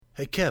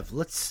Hey Kev,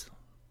 let's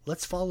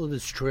follow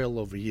this trail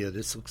over here.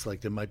 This looks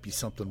like there might be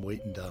something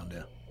waiting down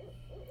there.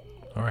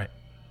 All right.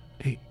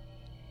 Hey,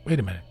 wait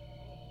a minute.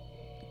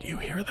 Do you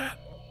hear that?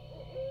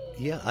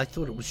 Yeah, I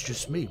thought it was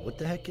just me. What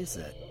the heck is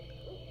that?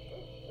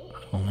 I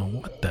don't know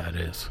what that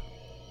is.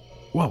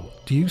 Whoa,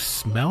 do you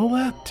smell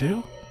that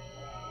too?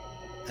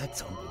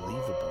 That's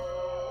unbelievable.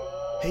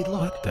 Hey,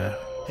 look. What the?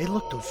 Hey,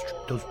 look,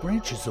 those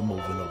branches are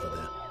moving over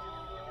there.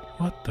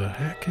 What the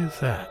heck is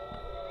that?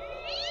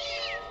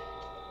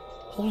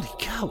 Holy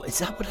cow, is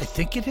that what I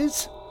think it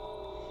is?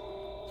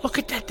 Look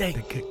at that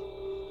thing.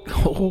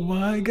 Oh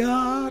my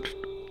God.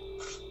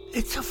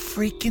 It's a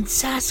freaking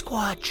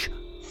Sasquatch.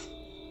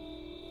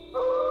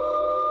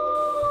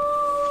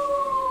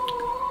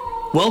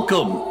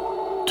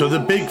 Welcome to the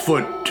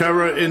Bigfoot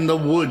Terror in the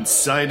Woods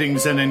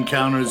Sightings and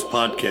Encounters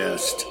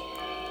podcast.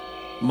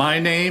 My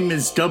name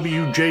is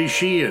W.J.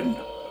 Sheehan,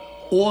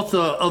 author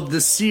of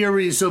the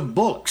series of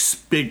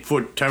books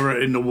Bigfoot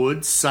Terror in the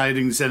Woods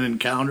Sightings and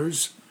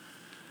Encounters.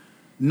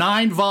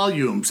 9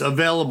 volumes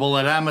available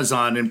at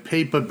Amazon in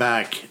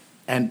paperback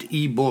and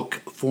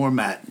ebook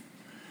format.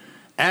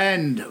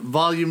 And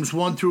volumes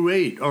 1 through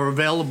 8 are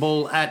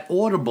available at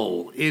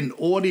Audible in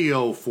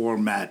audio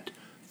format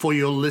for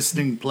your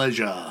listening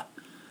pleasure.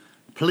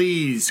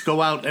 Please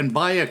go out and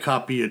buy a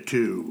copy or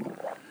two.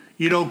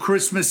 You know,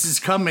 Christmas is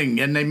coming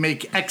and they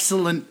make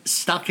excellent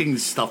stocking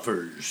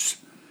stuffers.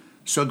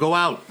 So go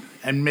out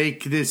and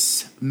make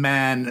this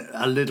man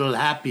a little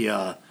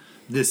happier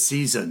this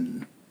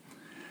season.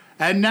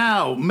 And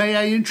now, may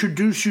I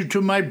introduce you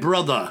to my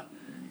brother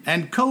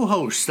and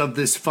co-host of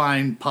this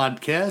fine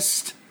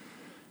podcast,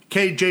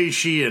 KJ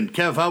Sheehan.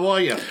 Kev, how are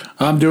you?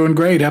 I'm doing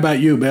great. How about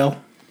you,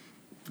 Bill?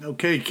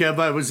 Okay, Kev,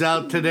 I was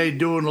out today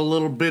doing a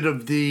little bit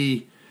of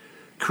the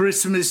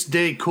Christmas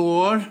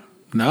decor.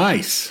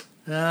 Nice.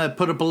 I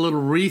put up a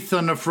little wreath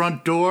on the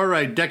front door.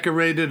 I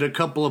decorated a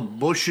couple of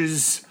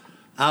bushes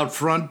out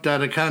front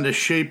that are kind of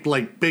shaped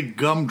like big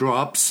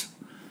gumdrops.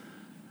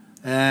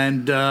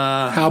 And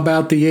how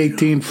about the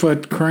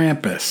 18-foot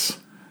Krampus?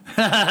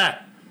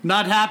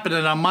 Not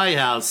happening on my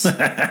house.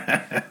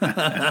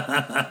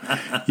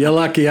 You're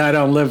lucky I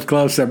don't live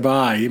closer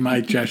by. He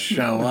might just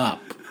show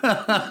up.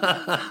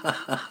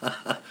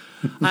 I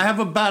have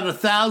about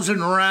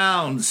 1,000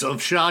 rounds of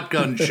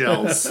shotgun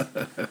shells.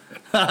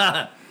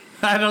 I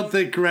don't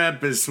think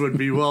Krampus would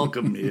be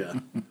welcome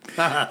here.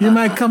 You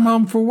might come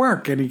home for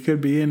work and he could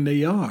be in the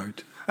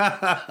yard.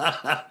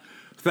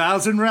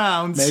 1,000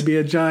 rounds. Maybe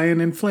a giant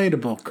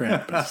inflatable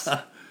Krampus.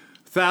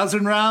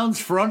 1,000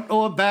 rounds, front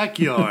or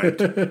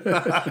backyard.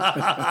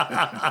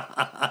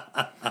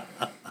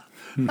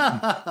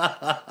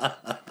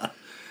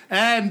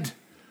 And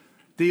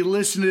the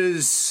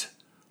listeners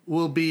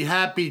will be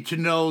happy to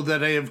know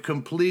that I have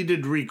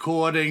completed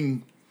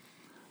recording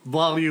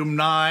Volume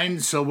 9,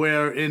 so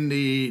we're in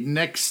the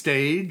next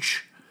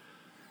stage.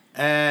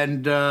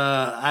 And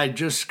I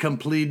just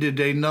completed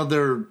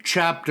another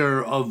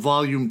chapter of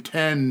Volume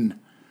 10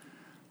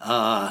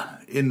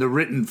 in the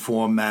written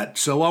format.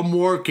 So I'm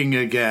working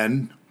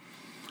again,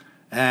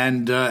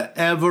 and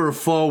ever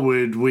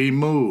forward we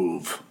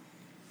move.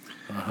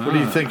 Uh-huh. What do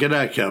you think of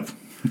that, Kev?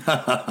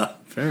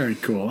 Very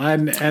cool.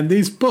 And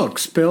these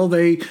books, Bill,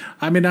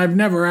 I've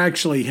never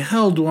actually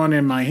held one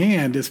in my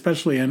hand,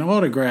 especially an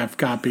autograph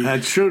copy.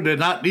 That's true. They're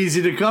not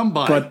easy to come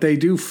by. But they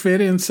do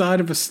fit inside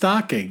of a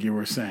stocking, you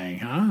were saying,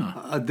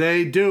 huh?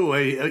 They do.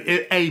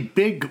 A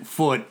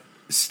Bigfoot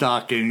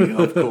stocking,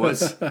 of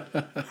course.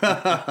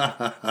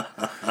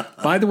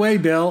 By the way,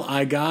 Bill,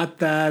 I got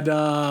that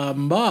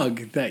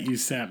mug that you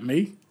sent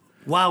me.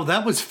 Wow,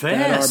 that was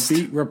fast. That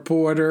our beat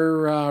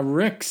reporter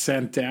Rick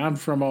sent down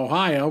from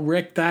Ohio.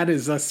 Rick, that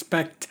is a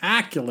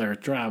spectacular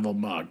travel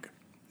mug.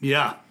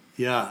 Yeah.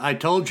 I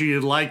told you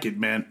you'd like it,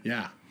 man.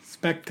 Yeah,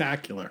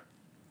 spectacular.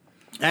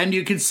 And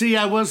you can see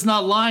I was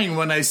not lying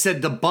when I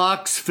said the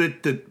box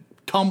fit the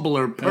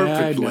tumbler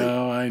perfectly.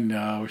 I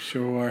know,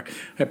 sure.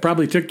 It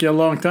probably took you a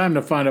long time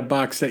to find a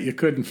box that you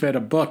couldn't fit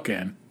a book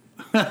in.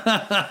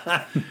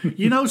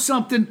 You know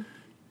something?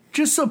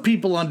 Just so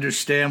people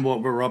understand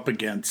what we're up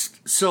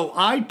against. So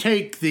I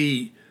take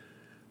the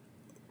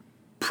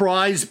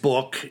prize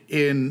book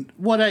in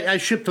what I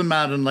ship them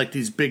out in like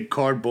these big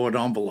cardboard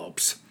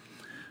envelopes.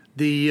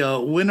 The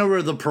winner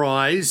of the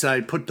prize,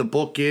 I put the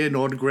book in,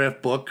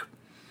 autograph book,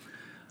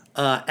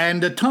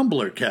 and a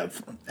tumbler,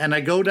 Kev. And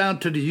I go down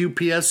to the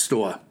UPS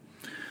store.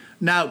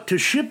 Now, to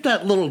ship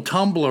that little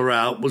tumbler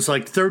out was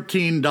like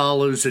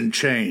 $13 and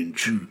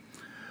change.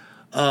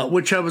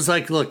 Which I was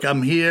like, look,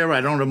 I'm here.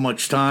 I don't have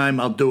much time.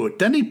 I'll do it.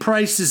 Then he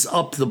prices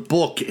up the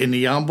book in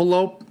the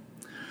envelope.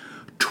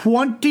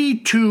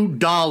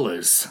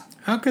 $22.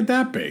 How could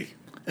that be?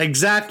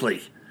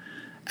 Exactly.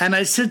 And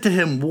I said to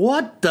him,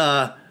 what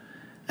the?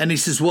 And he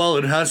says, well,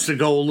 it has to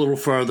go a little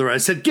further. I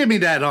said, give me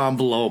that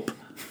envelope.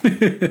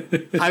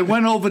 I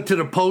went over to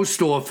the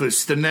post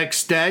office the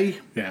next day.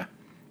 Yeah.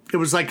 It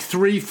was like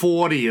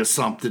 $3.40 or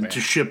something to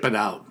ship it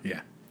out.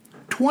 Yeah.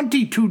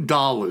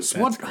 $22.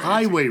 What crazy.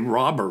 Highway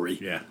robbery.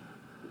 Yeah.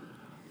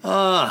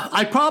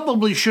 I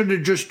probably should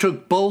have just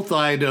took both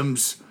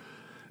items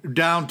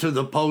down to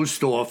the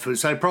post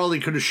office. I probably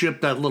could have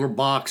shipped that little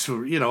box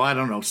for, I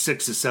don't know, $6 or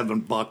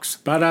 $7.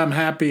 But I'm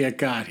happy it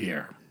got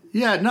here.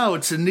 Yeah, no,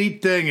 it's a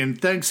neat thing.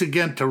 And thanks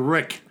again to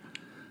Rick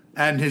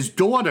and his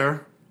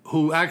daughter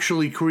who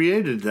actually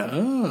created that.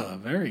 Oh,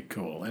 very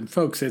cool. And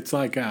folks, it's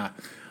like a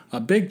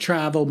big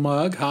travel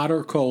mug, hot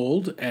or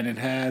cold, and it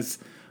has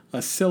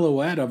a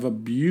silhouette of a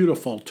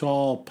beautiful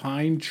tall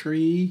pine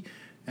tree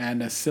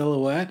and a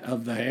silhouette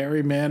of the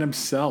hairy man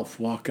himself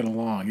walking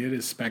along. It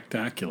is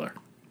spectacular.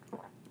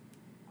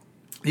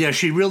 Yeah,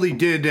 she really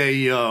did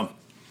a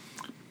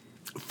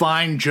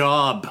fine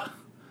job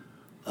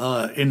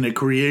in the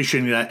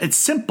creation of that. It's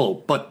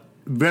simple, but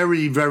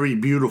very, very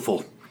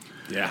beautiful.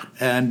 Yeah.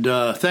 And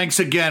thanks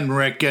again,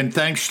 Rick, and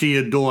thanks to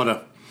your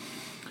daughter.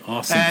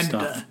 Awesome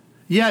stuff.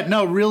 Yeah,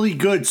 no, really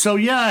good. So,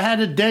 yeah, I had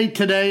a day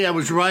today. I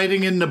was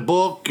writing in the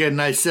book,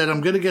 and I said,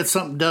 I'm going to get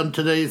something done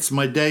today. It's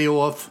my day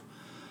off.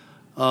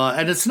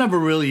 And it's never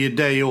really a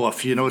day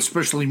off,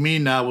 especially me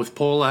now with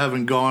Paula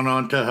having gone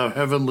on to her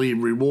heavenly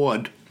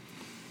reward.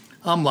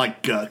 I'm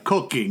like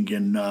cooking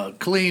and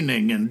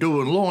cleaning and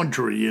doing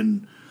laundry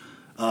and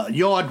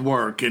yard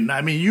work. And,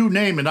 you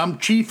name it. I'm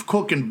chief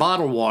cook and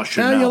bottle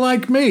washer now. How you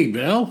like me,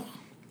 Bill?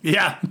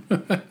 Yeah.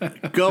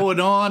 Going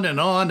on and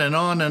on and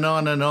on and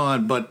on and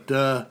on. But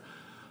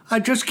I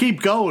just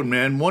keep going,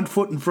 man. One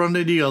foot in front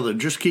of the other.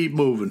 Just keep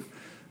moving.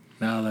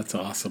 No, that's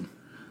awesome.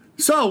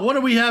 So, what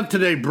do we have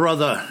today,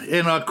 brother,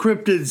 in our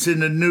Cryptids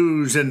in the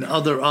News and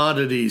Other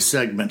Oddities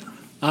segment?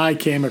 I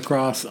came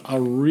across a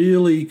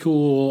really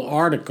cool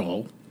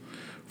article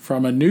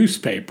from a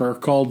newspaper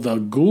called the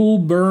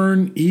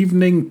Goulburn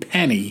Evening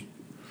Penny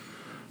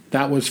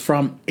that was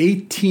from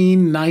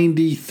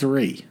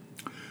 1893.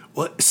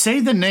 What? Say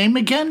the name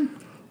again?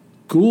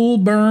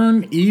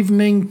 Goulburn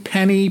Evening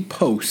Penny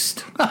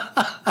Post.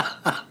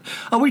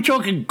 Are we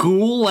talking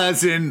ghoul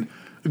as in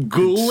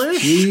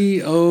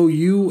ghoulish?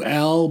 Goulburn.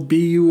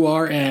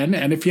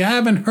 And if you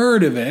haven't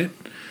heard of it,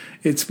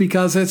 it's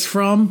because it's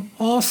from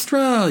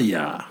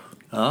Australia.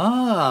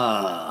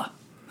 Ah.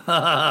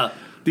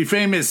 The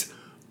famous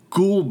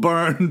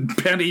Goulburn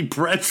Penny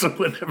Press or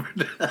whatever.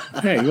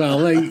 Hey,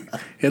 well,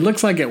 it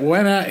looks like it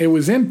went out. It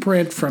was in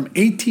print from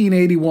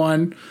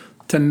 1881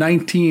 to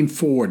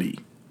 1940.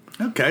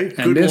 Okay,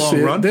 and good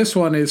long run. This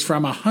one is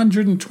from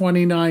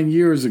 129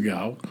 years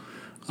ago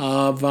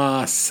of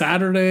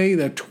Saturday,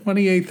 the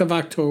 28th of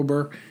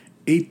October,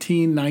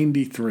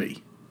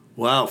 1893.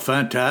 Wow,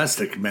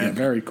 fantastic, man. Yeah,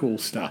 very cool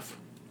stuff.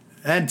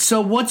 And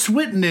so what's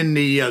written in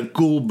the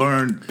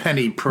Goulburn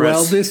Penny Press?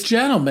 Well, this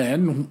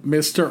gentleman,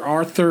 Mr.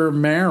 Arthur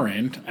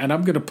Marin, and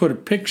I'm going to put a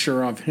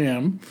picture of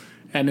him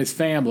and his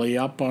family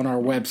up on our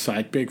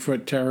website,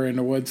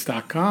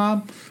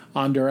 BigfootTerrorInTheWoods.com,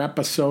 under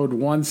episode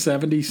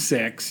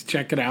 176.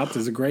 Check it out.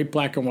 There's a great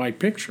black and white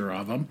picture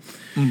of him.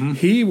 Mm-hmm.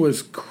 He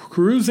was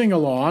cruising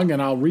along,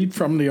 and I'll read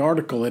from the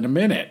article in a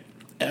minute,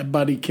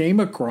 but he came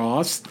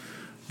across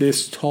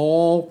this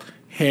tall,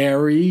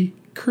 hairy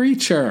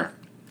creature.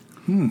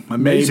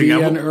 Amazing.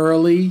 Maybe an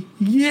early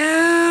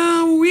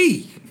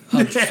yowie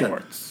of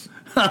sorts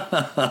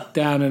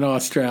down in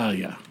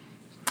Australia.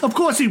 Of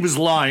course he was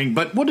lying,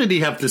 but what did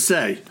he have to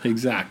say?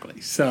 Exactly.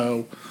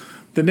 So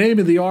the name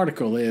of the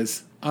article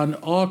is An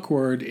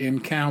Awkward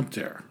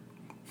Encounter.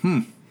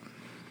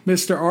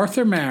 Mr.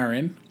 Arthur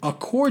Marin, a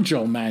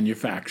cordial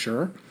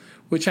manufacturer,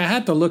 which I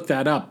had to look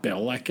that up,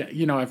 Bill.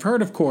 I've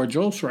heard of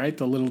cordials, right?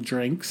 The little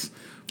drinks.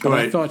 But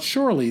right. I thought,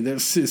 surely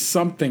this is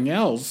something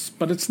else,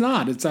 but it's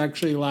not. It's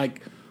actually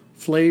like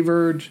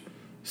flavored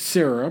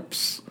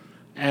syrups,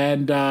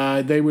 and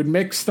they would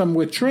mix them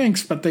with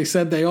drinks, but they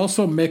said they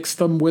also mixed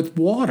them with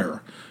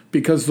water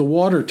because the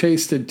water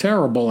tasted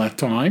terrible at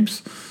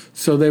times.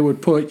 So they would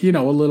put,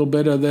 a little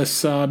bit of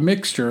this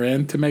mixture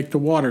in to make the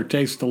water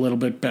taste a little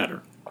bit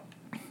better.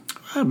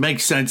 That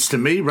makes sense to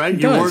me, right?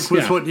 You work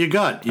with what you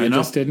got, I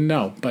just didn't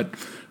know, but...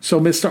 So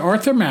Mr.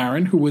 Arthur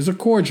Marin, who was a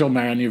cordial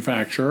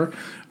manufacturer,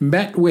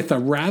 met with a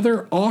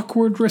rather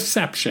awkward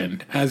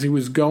reception as he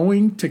was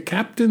going to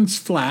Captain's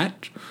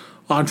Flat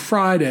on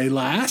Friday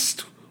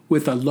last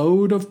with a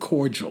load of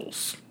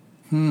cordials.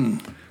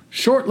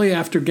 Shortly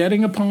after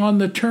getting upon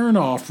the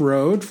turnoff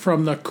road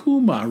from the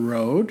Cooma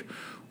Road,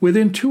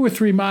 within 2 or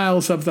 3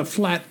 miles of the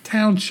Flat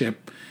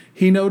Township,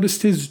 he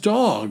noticed his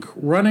dog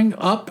running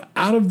up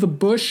out of the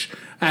bush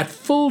at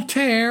full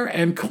tear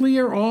and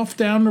clear off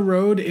down the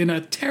road in a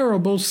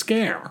terrible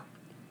scare.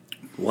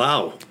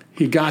 Wow.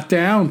 He got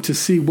down to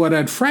see what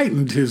had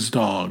frightened his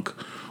dog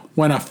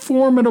when a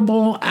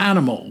formidable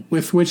animal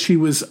with which he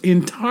was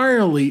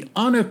entirely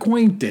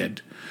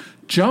unacquainted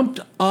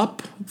jumped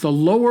up the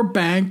lower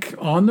bank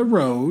on the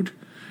road.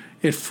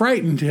 It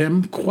frightened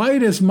him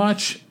quite as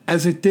much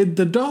as it did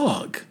the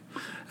dog,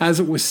 as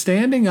it was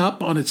standing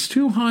up on its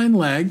 2 hind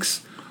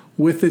legs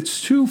with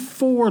its 2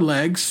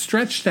 forelegs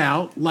stretched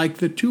out like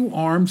the 2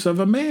 arms of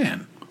a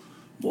man.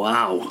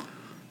 Wow.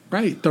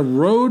 Right. The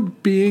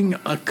road being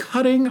a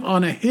cutting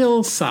on a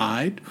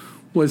hillside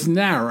was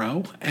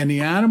narrow, and the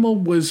animal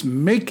was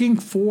making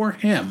for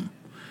him,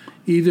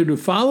 either to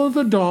follow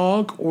the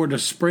dog or to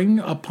spring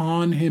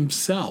upon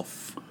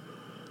himself.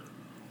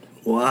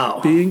 Wow.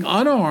 Being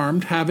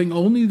unarmed, having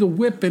only the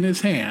whip in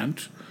his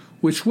hand,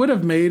 which would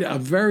have made a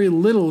very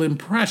little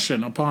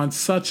impression upon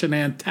such an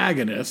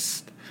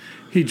antagonist,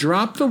 he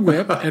dropped the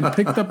whip and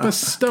picked up a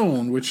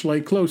stone which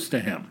lay close to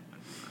him,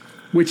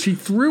 which he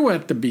threw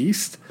at the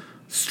beast,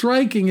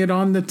 striking it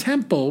on the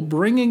temple,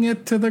 bringing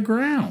it to the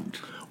ground.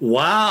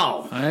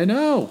 Wow. I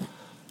know.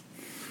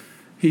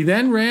 He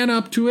then ran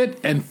up to it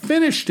and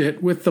finished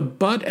it with the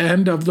butt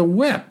end of the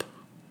whip.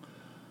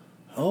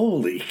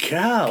 Holy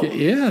cow.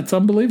 Yeah, it's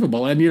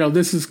unbelievable. And,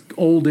 this is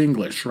Old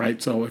English,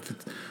 right? So if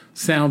it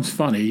sounds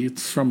funny,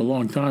 it's from a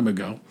long time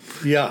ago.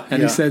 Yeah.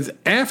 And he says,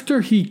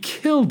 after he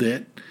killed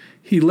it,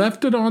 he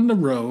left it on the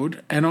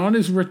road, and on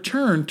his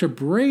return to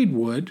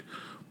Braidwood,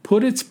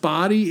 put its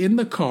body in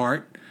the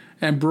cart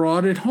and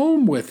brought it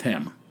home with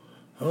him.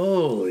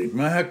 Holy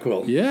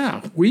mackerel.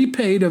 Yeah, we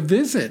paid a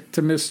visit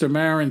to Mr.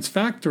 Marin's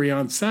factory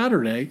on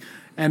Saturday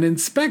and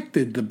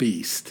inspected the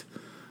beast.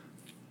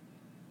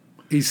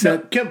 He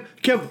said, now,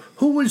 Kev,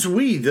 who was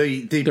we?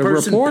 The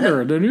person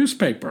reporter of the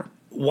newspaper.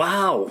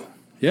 Wow.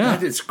 Yeah.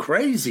 That is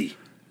crazy.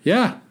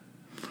 Yeah.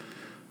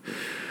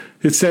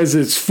 It says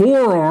its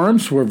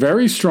forearms were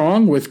very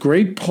strong with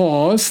great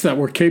paws that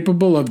were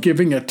capable of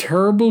giving a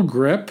terrible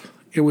grip.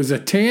 It was a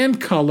tan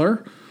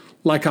color,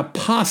 like a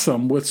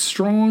possum with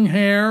strong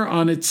hair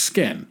on its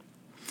skin.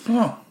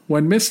 Oh.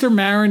 When Mr.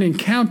 Marin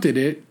encountered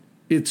it,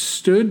 it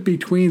stood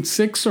between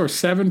 6 or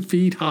 7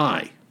 feet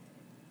high.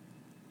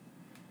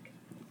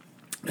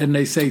 And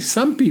they say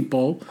some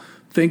people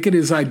think it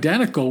is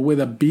identical with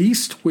a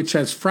beast which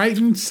has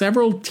frightened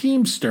several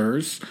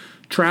teamsters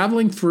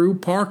traveling through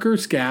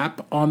Parker's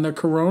Gap on the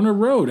Corona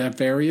Road at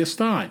various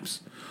times.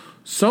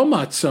 So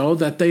much so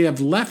that they have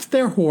left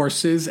their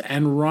horses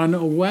and run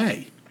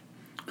away.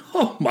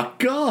 Oh, my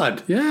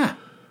God. Yeah.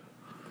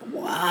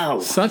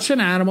 Wow. Such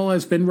an animal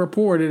has been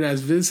reported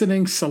as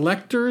visiting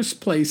selectors'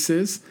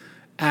 places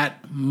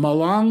at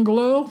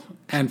Molonglo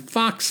and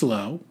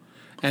Foxlow,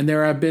 and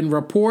there have been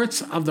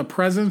reports of the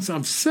presence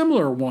of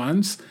similar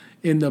ones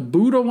in the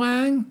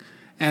Budawang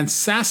and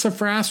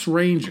Sassafras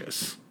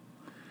ranges.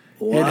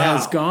 Wow. It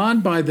has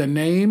gone by the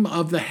name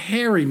of the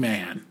Hairy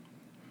Man.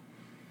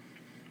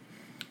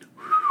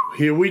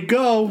 Here we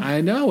go.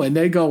 I know, and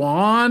they go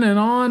on and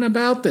on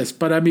about this,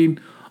 but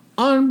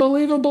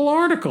unbelievable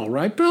article,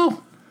 right,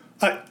 Bill?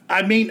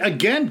 I mean,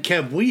 again,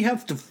 Kev, we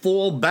have to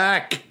fall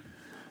back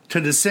to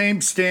the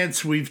same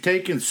stance we've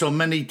taken so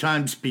many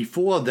times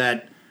before,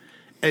 that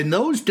in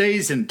those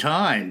days and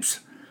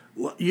times,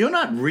 you're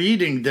not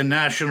reading the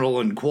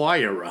National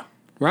Enquirer.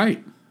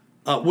 Right.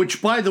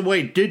 Which, by the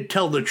way, did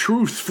tell the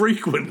truth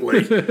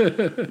frequently.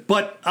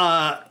 But,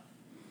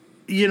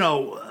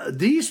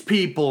 these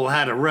people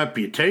had a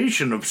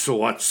reputation of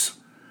sorts.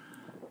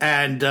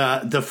 And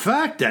the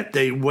fact that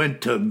they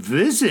went to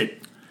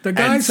visit. The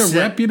guy's a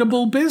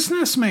reputable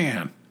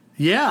businessman.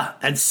 Yeah,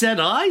 and set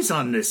eyes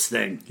on this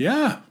thing.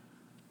 Yeah.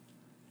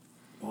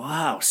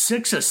 Wow,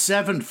 6 or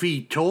 7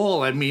 feet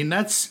tall. I mean,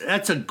 that's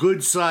a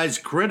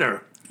good-sized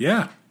critter.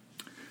 Yeah.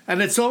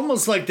 And it's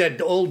almost like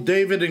that old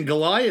David and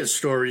Goliath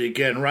story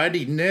again, right?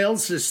 He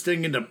nails this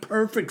thing in the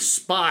perfect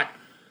spot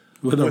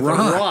with a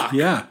rock.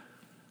 Yeah.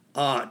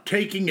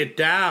 Taking it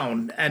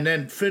down and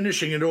then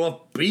finishing it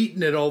off,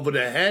 beating it over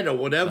the head or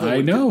whatever.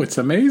 I know, it's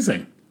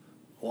amazing.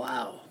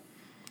 Wow.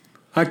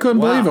 I couldn't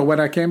believe it when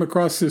I came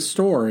across this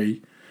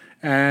story.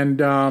 And,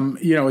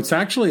 it's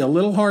actually a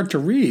little hard to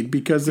read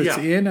because it's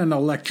in an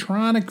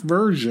electronic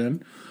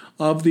version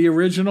of the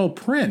original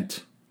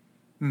print.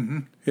 Mm-hmm.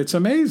 It's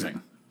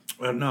amazing.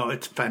 Well, no,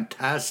 it's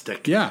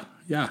fantastic. Yeah,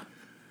 yeah.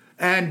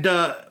 And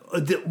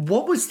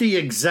what was the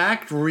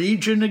exact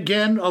region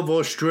again of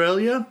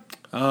Australia?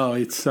 Oh,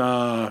 it's,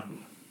 I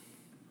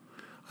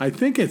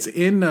think it's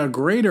in the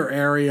greater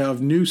area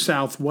of New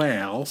South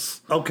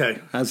Wales. Okay.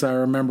 As I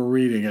remember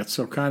reading it.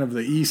 So kind of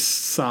the east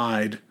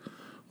side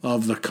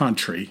of the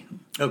country.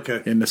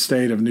 Okay. In the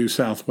state of New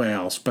South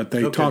Wales. But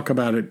they talk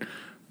about it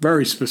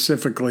very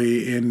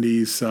specifically in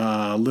these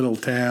little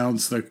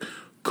towns, the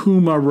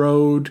Cooma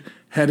Road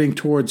heading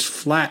towards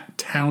Flat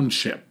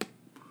Township.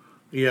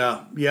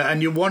 Yeah,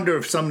 and you wonder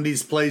if some of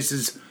these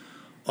places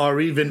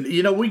are even,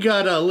 we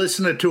got a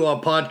listener to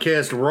our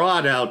podcast,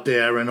 Rod, out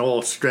there in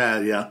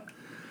Australia.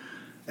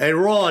 Hey,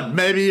 Rod,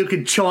 maybe you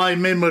could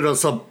chime in with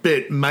us a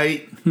bit,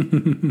 mate.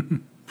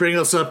 Bring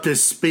us up to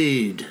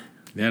speed.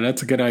 Yeah,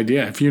 that's a good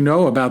idea. If you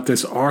know about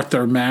this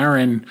Arthur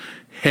Marin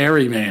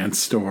Hairy Man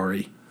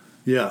story.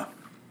 Yeah,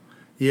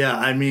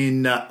 I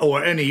mean,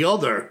 or any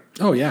other.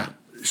 Oh, yeah.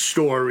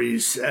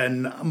 Stories.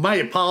 And my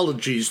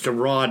apologies to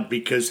Rod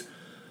because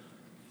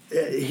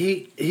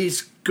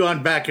he's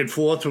gone back and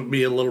forth with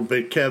me a little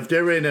bit, Kev.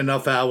 There ain't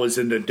enough hours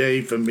in the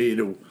day for me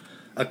to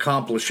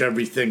accomplish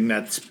everything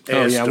that's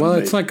asked of me.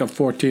 It's like a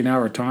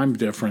 14-hour time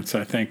difference,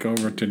 I think,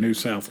 over to New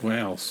South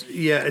Wales.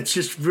 Yeah, it's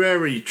just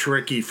very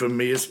tricky for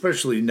me,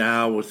 especially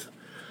now with,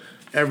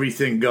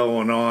 everything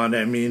going on.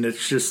 I mean,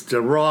 it's just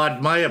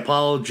Rod, my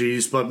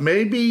apologies, but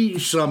maybe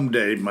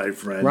someday, my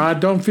friend. Rod,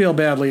 don't feel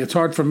badly. It's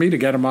hard for me to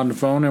get him on the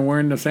phone, and we're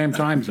in the same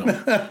time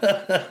zone.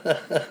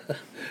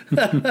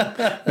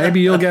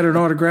 Maybe you'll get an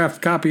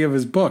autographed copy of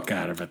his book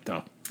out of it,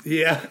 though.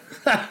 Yeah.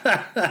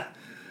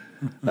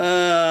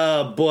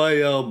 Oh,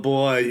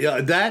 boy.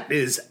 Yeah, that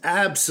is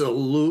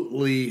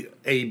absolutely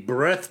a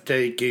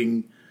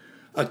breathtaking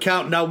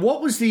account. Now,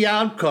 what was the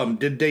outcome?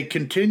 Did they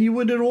continue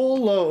it at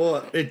all,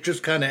 or it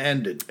just kind of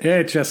ended?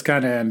 It just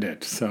kind of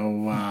ended.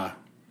 So,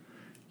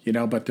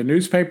 but the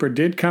newspaper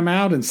did come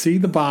out and see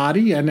the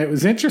body, and it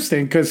was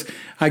interesting because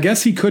I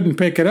guess he couldn't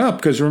pick it up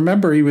because,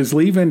 remember, he was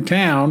leaving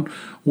town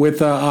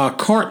with a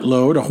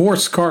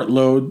horse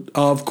cartload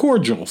of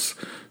cordials.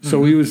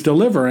 So he was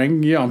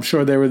delivering, I'm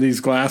sure there were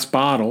these glass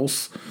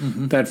bottles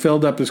that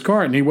filled up his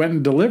cart, and he went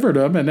and delivered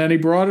them, and then he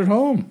brought it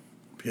home.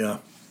 Yeah.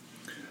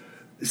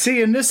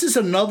 See, and this is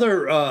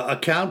another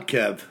account,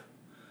 Kev,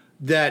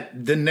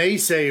 that the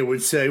naysayer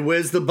would say,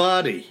 where's the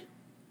body?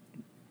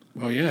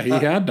 Well, yeah, he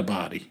had the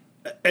body.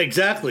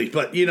 Exactly.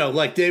 But,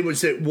 like they would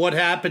say, what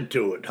happened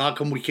to it? How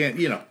come we can't,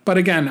 But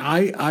again,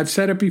 I've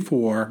said it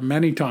before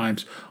many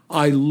times.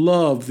 I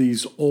love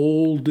these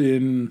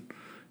olden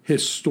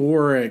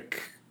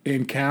historic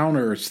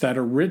encounters that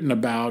are written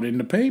about in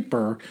the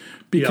paper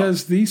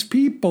because these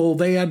people,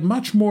 they had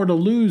much more to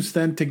lose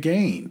than to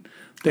gain.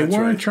 They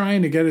weren't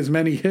trying to get as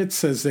many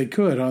hits as they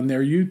could on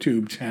their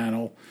YouTube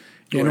channel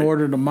in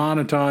order to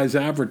monetize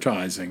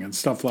advertising and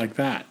stuff like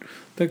that.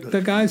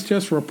 The guy's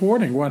just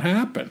reporting what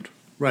happened.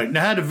 Right. And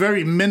I had a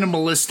very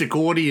minimalistic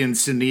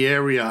audience in the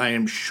area, I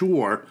am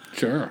sure.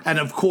 Sure. And,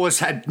 of course,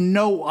 had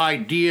no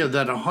idea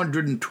that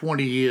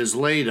 120 years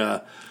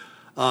later,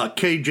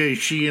 KJ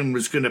Sheehan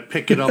was going to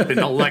pick it up in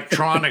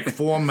electronic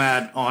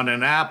format on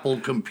an Apple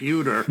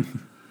computer,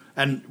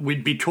 and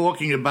we'd be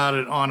talking about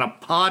it on a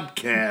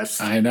podcast.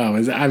 I know.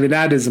 I mean,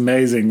 that is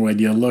amazing when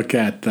you look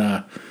at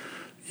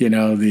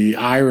the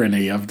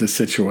irony of the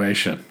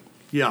situation.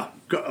 Yeah.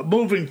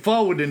 Moving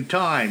forward in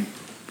time,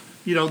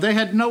 they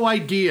had no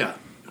idea.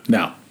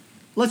 No.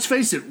 Let's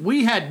face it,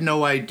 we had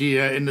no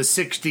idea in the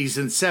 60s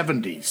and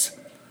 70s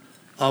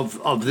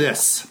of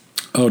this.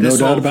 Oh, no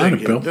doubt about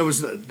it, Bill.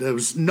 There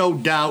was no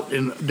doubt,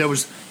 and there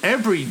was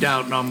every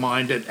doubt in our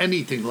mind that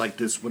anything like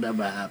this would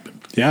ever happen.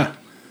 Yeah.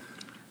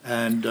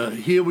 And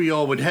here we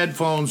are with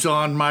headphones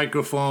on,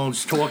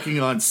 microphones,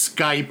 talking on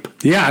Skype.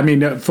 Yeah, I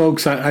mean,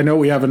 folks, I know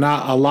we have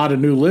a lot of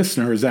new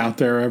listeners out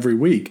there every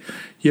week.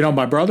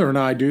 My brother and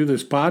I do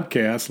this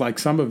podcast, like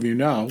some of you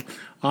know.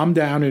 I'm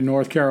down in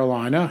North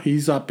Carolina.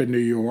 He's up in New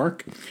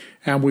York.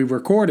 And we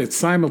record it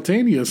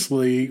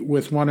simultaneously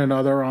with one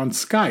another on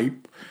Skype,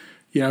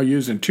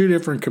 using two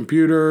different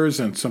computers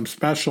and some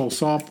special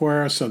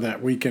software so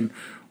that we can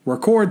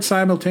record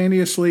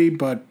simultaneously,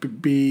 but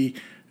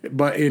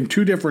in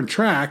two different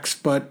tracks,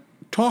 but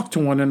talk to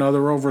one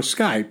another over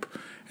Skype.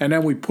 And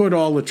then we put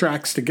all the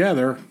tracks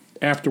together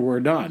after we're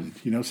done.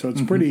 So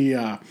it's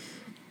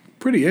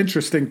pretty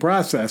interesting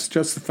process,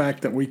 just the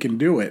fact that we can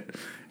do it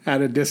at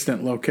a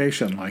distant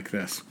location like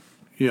this.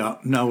 Yeah,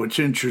 no, it's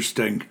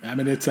interesting. I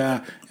mean,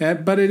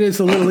 but it is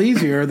a little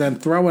easier than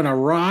throwing a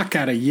rock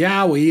at a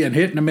Yowie and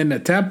hitting him in the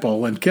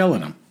temple and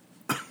killing him.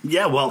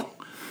 Yeah, well,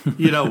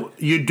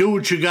 you do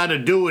what you got to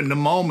do in the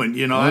moment.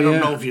 I don't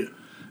know if you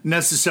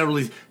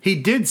necessarily. He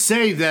did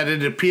say that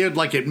it appeared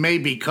like it may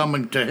be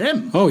coming to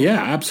him. Oh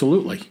yeah,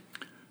 absolutely.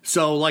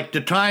 So, like,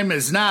 the time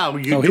is now.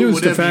 He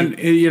was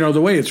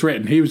the way it's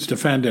written, he was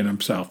defending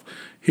himself.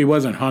 He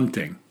wasn't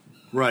hunting.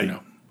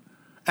 Right.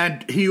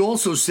 And he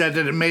also said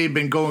that it may have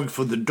been going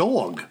for the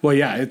dog. Well,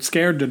 yeah, it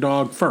scared the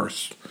dog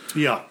first.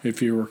 Yeah.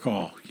 If you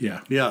recall,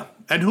 yeah. Yeah.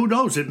 And who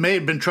knows, it may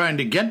have been trying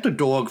to get the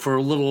dog for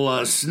a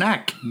little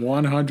snack.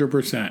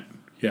 100%.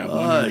 Yeah,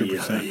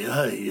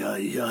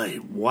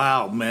 100%.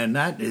 Wow, man,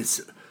 that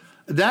is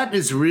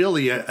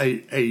really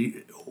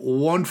a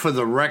one for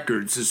the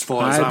records as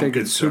far as I'm concerned. I think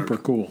it's super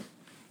cool.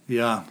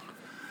 Yeah.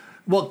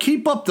 Well,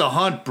 keep up the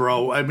hunt,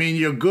 bro. I mean,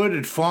 you're good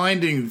at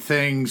finding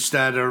things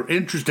that are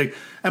interesting.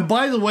 And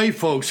by the way,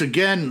 folks,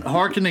 again,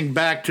 hearkening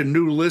back to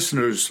new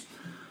listeners,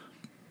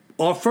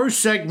 our first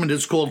segment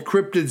is called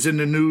Cryptids in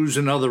the News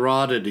and Other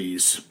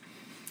Oddities.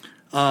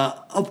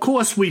 Of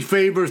course, we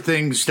favor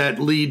things that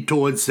lead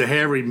towards the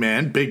hairy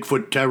man,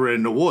 Bigfoot terror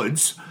in the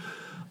woods.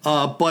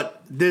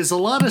 But there's a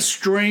lot of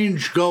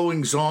strange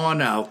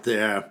goings-on out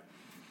there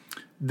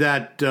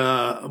that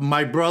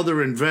my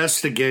brother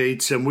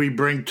investigates and we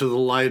bring to the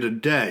light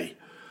of day.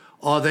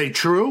 Are they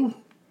true?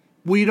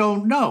 We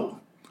don't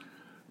know.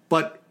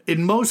 But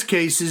in most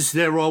cases,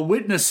 there are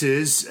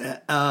witnesses,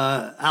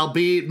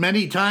 albeit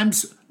many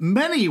times,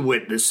 many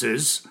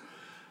witnesses,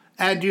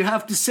 and you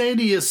have to say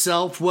to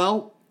yourself,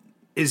 well,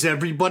 is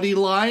everybody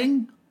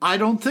lying? I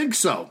don't think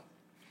so.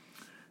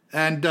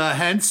 And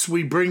hence,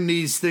 we bring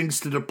these things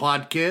to the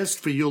podcast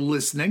for you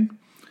listening,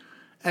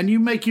 and you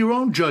make your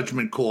own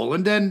judgment call.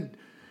 And then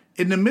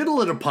in the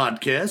middle of the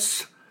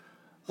podcast,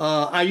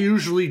 I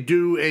usually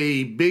do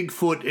a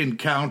Bigfoot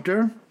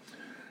encounter,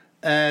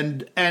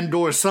 and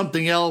or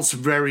something else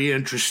very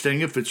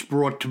interesting if it's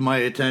brought to my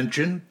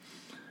attention.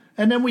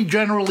 And then we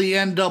generally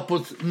end up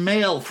with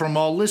mail from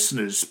our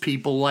listeners,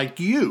 people like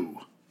you.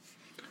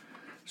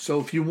 So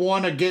if you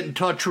want to get in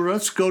touch with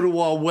us, go to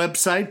our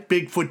website,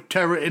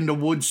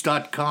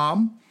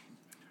 BigfootTerrorInTheWoods.com.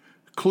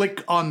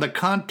 Click on the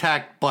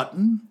contact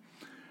button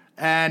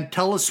and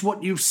tell us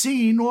what you've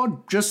seen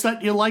or just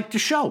that you like the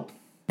show.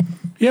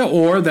 Yeah,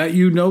 or that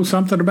you know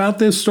something about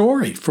this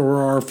story for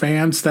our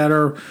fans that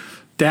are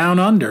down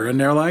under. And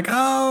they're like,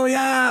 oh,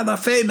 yeah, the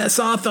famous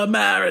Arthur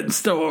Marin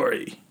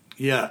story.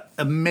 Yeah,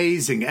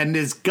 amazing. And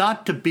there's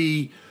got to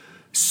be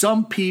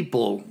some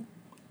people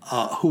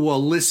who are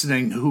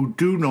listening who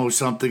do know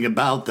something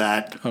about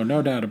that. Oh,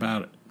 no doubt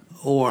about it.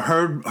 Or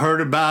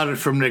heard about it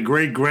from their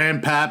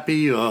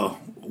great-grandpappy or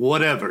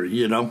whatever,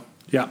 you know.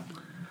 Yeah.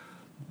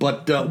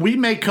 But we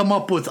may come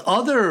up with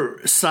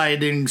other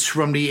sightings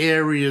from the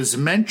areas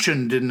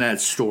mentioned in that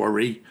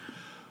story,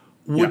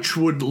 which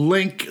would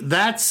link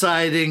that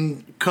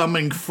sighting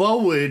coming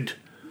forward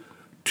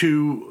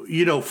to,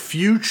 you know,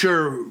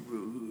 future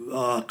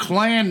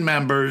clan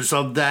members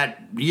of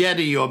that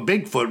Yeti or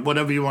Bigfoot,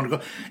 whatever you want to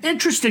go.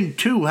 Interesting,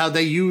 too, how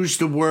they use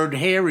the word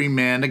hairy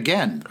man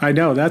again. I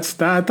know. I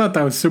thought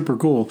that was super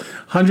cool.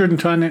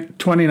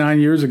 129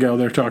 years ago,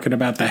 they're talking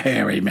about the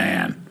hairy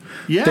man.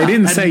 Yeah. They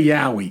didn't say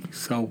Yowie,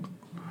 so...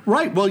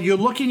 Right. Well, you're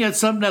looking at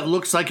something that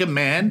looks like a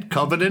man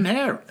covered in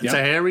hair. It's a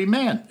hairy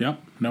man.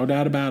 Yep. No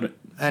doubt about it.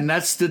 And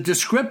that's the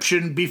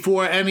description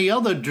before any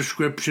other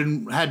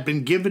description had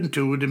been given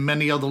to it in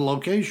many other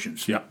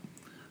locations. Yep.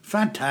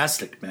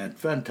 Fantastic, man.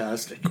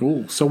 Fantastic.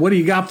 Cool. So what do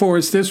you got for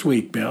us this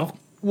week, Bill?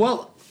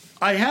 Well,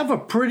 I have a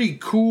pretty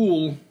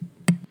cool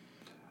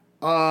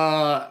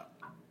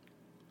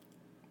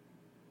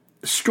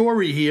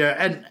story here.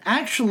 And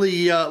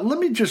actually, let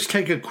me just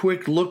take a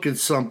quick look at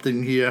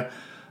something here.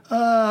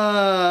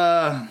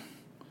 All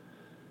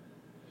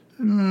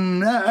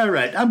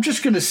right. I'm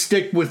just going to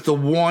stick with the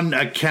one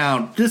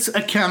account. This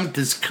account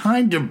is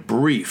kind of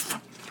brief,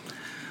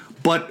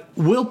 but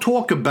we'll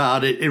talk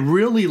about it. It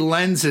really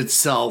lends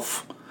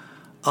itself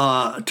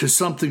to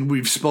something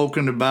we've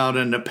spoken about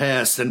in the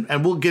past,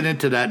 and we'll get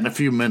into that in a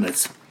few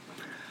minutes.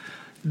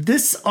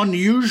 This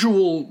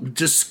unusual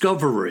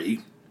discovery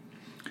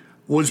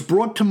was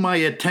brought to my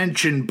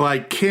attention by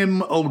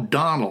Kim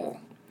O'Donnell,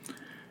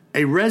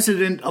 a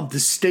resident of the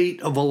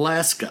state of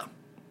Alaska.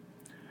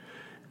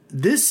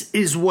 This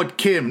is what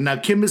Kim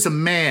is a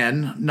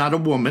man, not a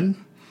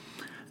woman.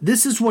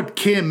 This is what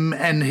Kim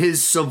and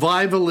his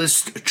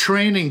survivalist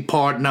training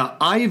partner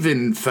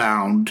Ivan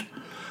found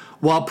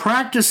while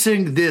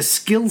practicing their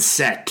skill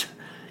set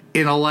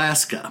in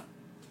Alaska.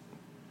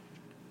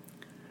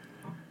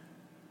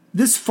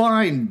 This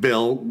find,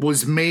 Bill,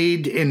 was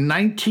made in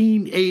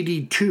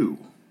 1982,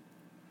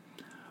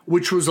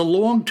 which was a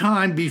long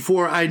time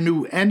before I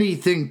knew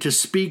anything to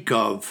speak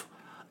of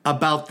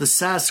about the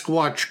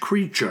Sasquatch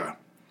creature,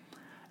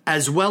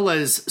 as well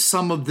as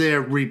some of their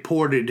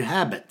reported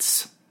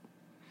habits.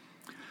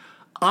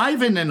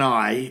 Ivan and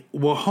I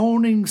were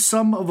honing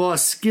some of our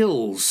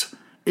skills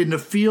in the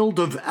field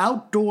of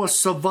outdoor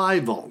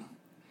survival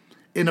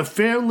in a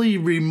fairly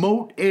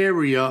remote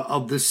area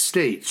of the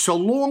state. So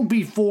long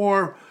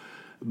before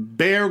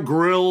Bear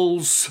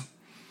Grylls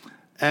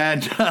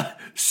and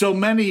so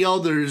many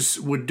others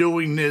were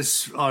doing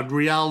this on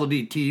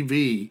reality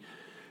TV,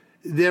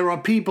 there are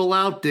people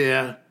out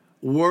there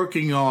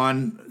working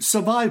on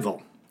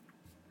survival.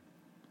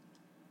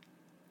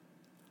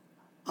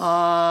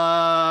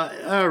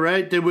 All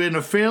right, they were in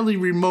a fairly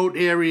remote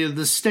area of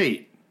the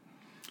state.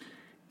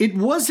 It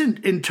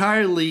wasn't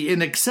entirely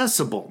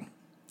inaccessible,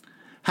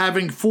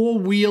 having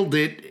four-wheeled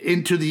it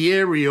into the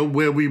area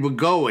where we were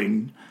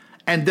going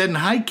and then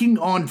hiking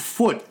on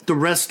foot the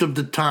rest of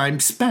the time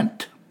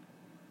spent.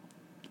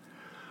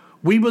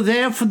 We were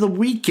there for the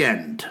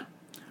weekend,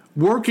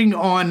 working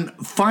on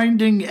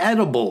finding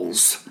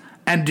edibles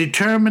and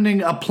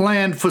determining a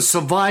plan for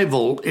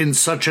survival in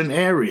such an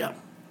area.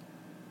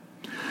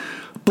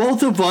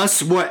 Both of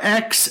us were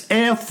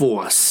ex-Air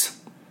Force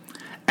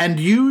and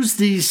used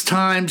these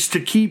times to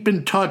keep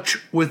in touch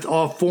with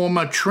our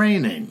former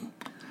training,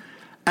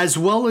 as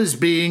well as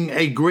being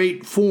a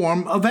great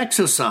form of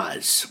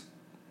exercise.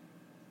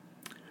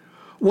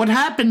 What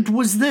happened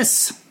was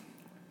this,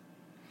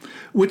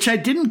 which I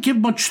didn't give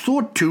much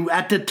thought to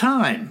at the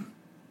time.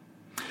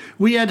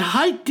 We had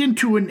hiked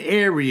into an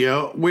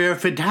area where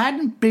if it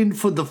hadn't been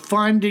for the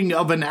finding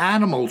of an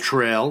animal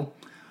trail,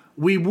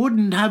 we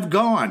wouldn't have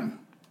gone.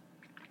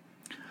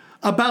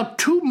 About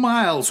 2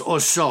 miles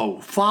or so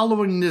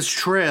following this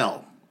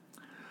trail,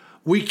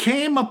 we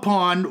came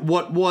upon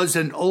what was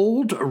an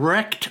old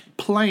wrecked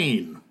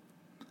plane.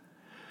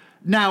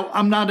 Now,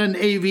 I'm not an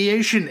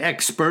aviation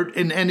expert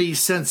in any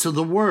sense of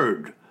the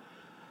word,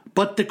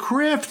 but the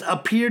craft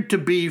appeared to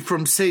be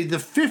from, say, the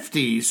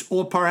 50s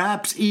or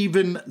perhaps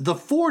even the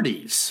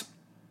 40s.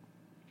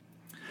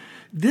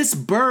 This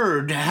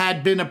bird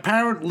had been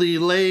apparently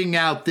laying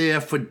out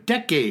there for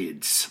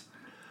decades,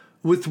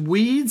 with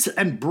weeds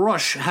and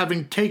brush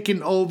having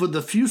taken over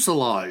the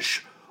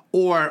fuselage,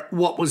 or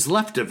what was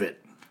left of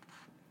it.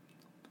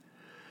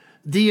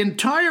 The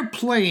entire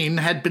plane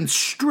had been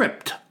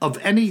stripped of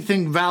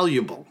anything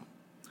valuable,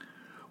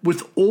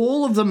 with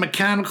all of the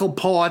mechanical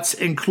parts,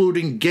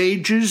 including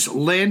gauges,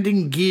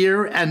 landing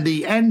gear, and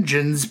the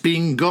engines,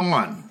 being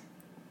gone.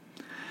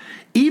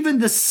 Even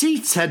the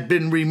seats had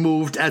been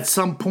removed at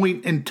some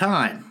point in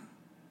time.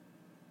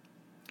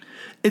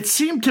 It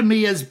seemed to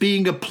me as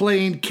being a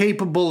plane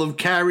capable of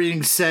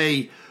carrying,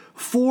 say,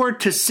 4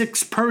 to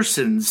 6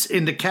 persons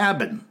in the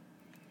cabin,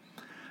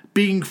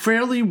 being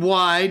fairly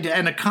wide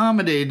and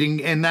accommodating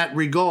in that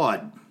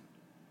regard.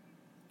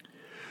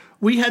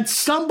 We had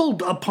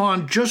stumbled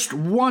upon just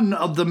one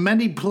of the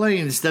many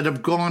planes that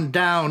have gone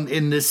down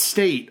in this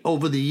state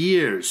over the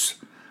years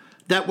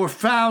that were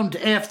found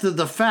after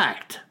the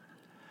fact,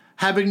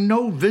 having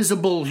no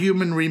visible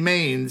human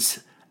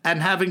remains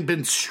and having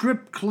been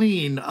stripped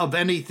clean of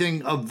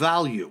anything of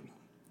value.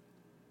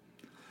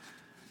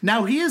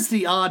 Now here's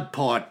the odd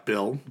part,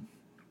 Bill,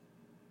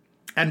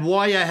 and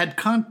why I had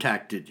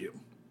contacted you.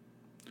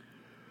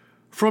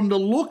 From the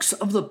looks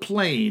of the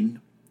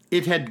plane,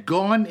 it had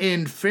gone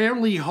in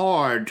fairly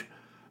hard,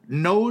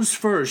 nose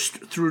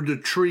first, through the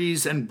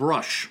trees and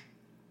brush.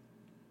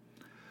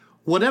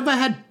 Whatever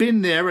had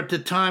been there at the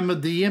time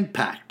of the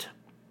impact.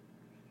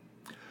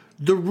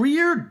 The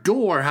rear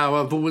door,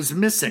 however, was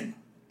missing,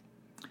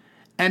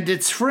 and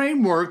its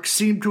framework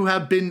seemed to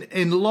have been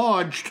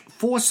enlarged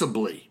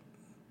forcibly.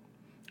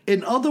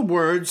 In other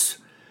words,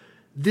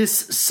 this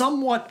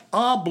somewhat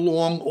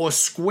oblong or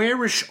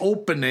squarish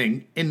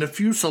opening in the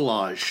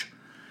fuselage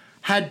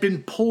had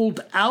been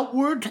pulled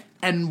outward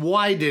and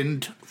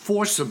widened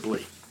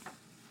forcibly.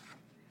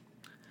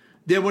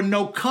 There were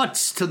no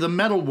cuts to the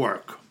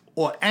metalwork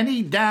or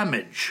any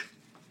damage,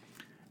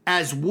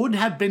 as would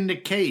have been the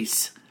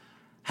case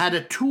had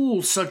a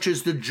tool such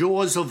as the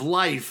jaws of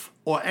life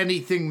or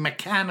anything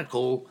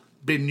mechanical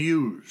been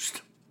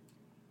used.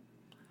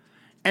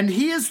 And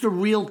here's the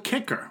real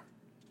kicker.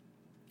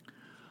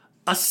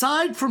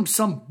 Aside from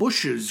some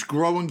bushes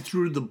growing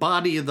through the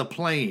body of the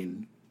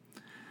plane,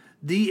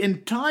 the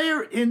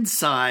entire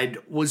inside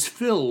was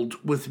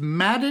filled with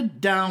matted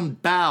down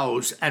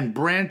boughs and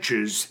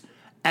branches,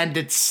 and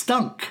it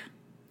stunk.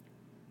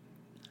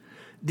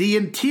 The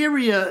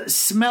interior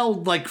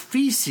smelled like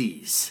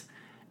feces,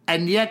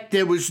 and yet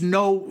there was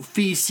no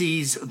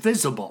feces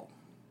visible.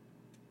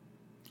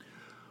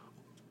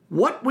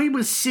 What we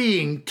were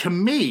seeing, to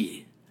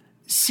me,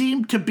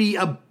 seemed to be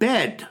a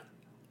bed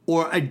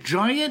or a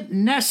giant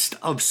nest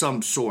of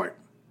some sort,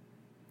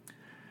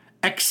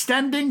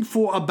 extending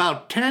for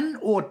about 10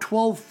 or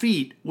 12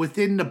 feet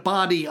within the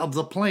body of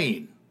the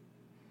plane.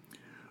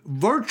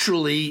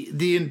 Virtually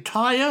the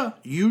entire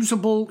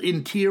usable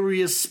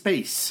interior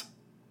space.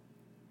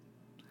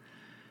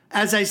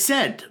 As I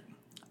said,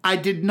 I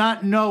did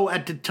not know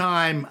at the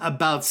time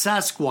about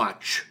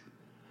Sasquatch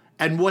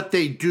and what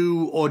they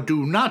do or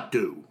do not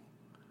do.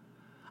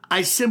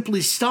 I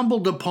simply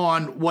stumbled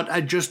upon what I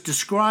just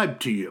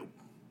described to you.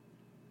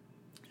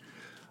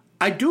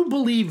 I do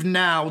believe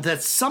now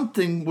that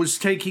something was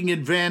taking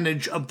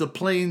advantage of the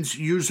plane's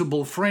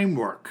usable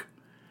framework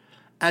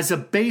as a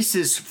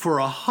basis for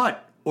a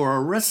hut or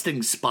a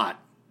resting spot.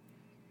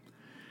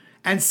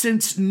 And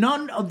since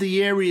none of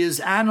the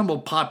area's animal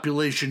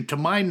population, to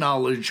my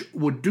knowledge,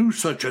 would do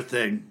such a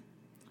thing,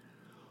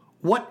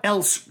 what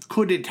else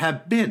could it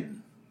have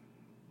been?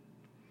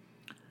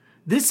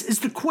 This is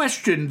the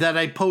question that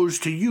I pose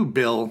to you,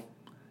 Bill,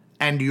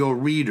 and your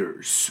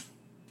readers.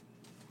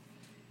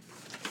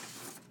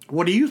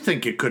 What do you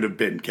think it could have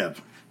been, Kev?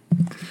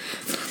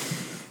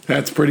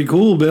 That's pretty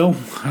cool, Bill.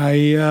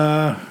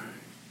 I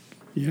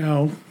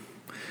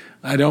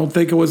don't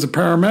think it was a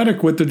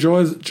paramedic with the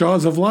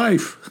jaws of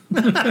life.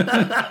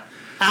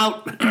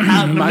 out in the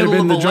Might have middle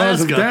been of the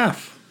jaws of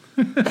Alaska.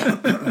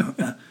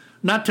 death.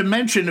 Not to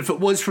mention, if it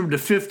was from the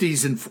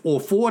 50s or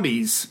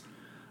 40s,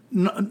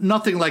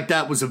 nothing like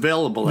that was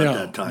available at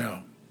that time.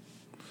 No.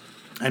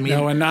 I mean,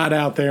 No, and not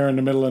out there in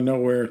the middle of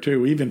nowhere,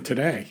 too, even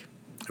today.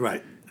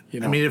 right. You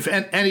know. I mean, if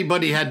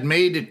anybody had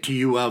made it to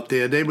you out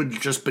there, they would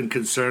have just been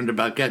concerned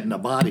about getting the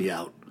body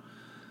out.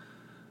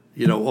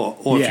 You know,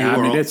 or if you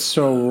were, it's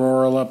so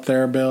rural up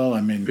there, Bill.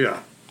 I mean, yeah.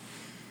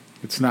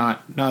 it's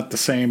not the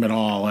same at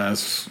all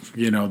as,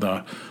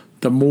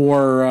 the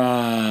more,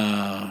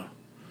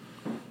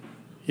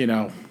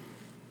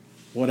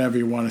 whatever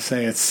you want to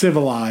say, it's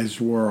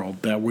civilized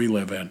world that we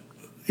live in.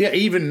 Yeah,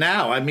 even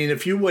now. I mean,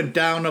 if you went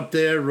down up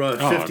there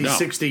 50,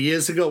 60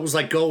 years ago, it was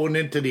like going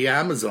into the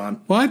Amazon.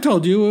 Well, I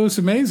told you it was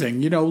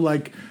amazing.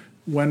 Like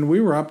when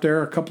we were up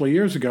there a couple of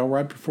years ago,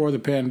 right before the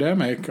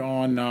pandemic,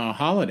 on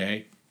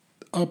holiday,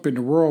 up in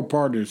the rural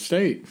part of the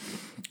state,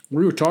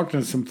 we were talking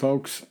to some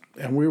folks,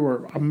 and we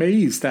were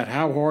amazed at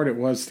how hard it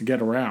was to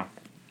get around.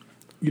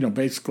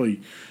 Basically,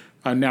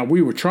 now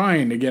we were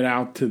trying to get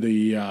out to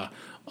the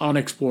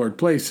unexplored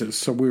places,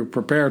 so we were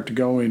prepared to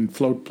go in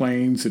float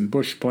planes and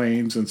bush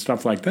planes and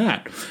stuff like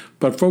that.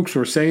 But folks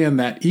were saying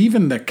that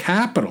even the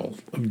capital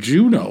of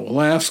Juneau,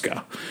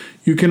 Alaska,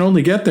 you can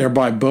only get there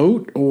by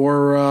boat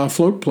or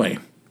float plane.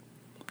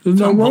 There's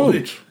no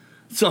roads.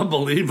 It's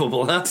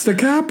unbelievable, huh? It's the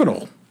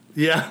capital.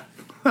 Yeah.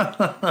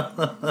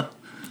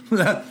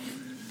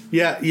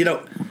 Yeah,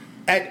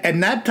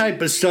 and that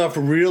type of stuff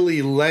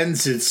really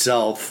lends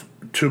itself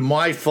to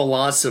my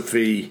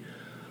philosophy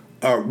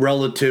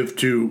relative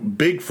to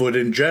Bigfoot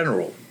in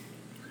general.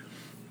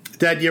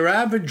 That your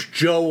average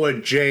Joe or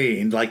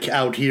Jane, like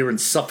out here in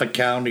Suffolk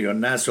County or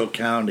Nassau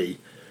County,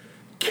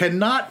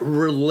 cannot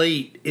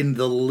relate in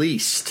the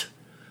least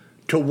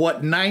to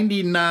what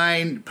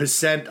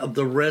 99% of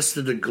the rest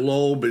of the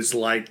globe is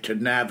like to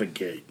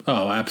navigate.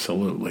 Oh,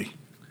 absolutely.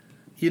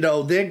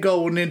 They're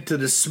going into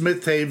the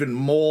Smith Haven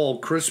Mall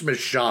Christmas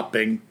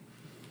shopping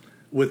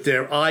with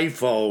their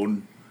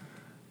iPhone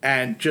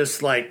and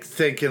just like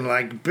thinking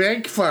like,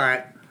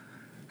 Bigfoot,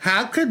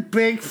 how could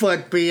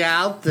Bigfoot be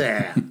out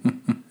there?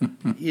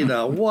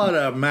 What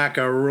a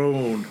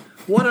macaroon.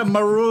 What a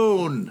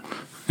maroon.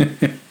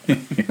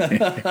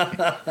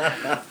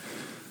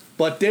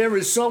 But there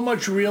is so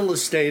much real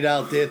estate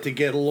out there to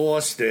get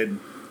lost in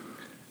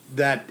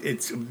that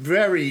it's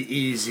very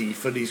easy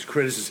for these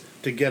critters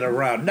to get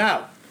around.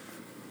 Now,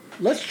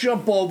 let's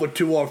jump over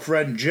to our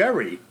friend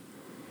Jerry,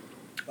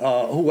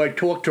 who I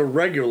talk to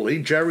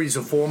regularly. Jerry's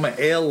a former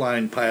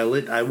airline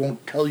pilot. I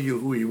won't tell you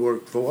who he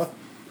worked for.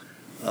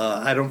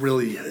 I don't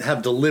really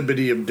have the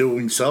liberty of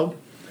doing so.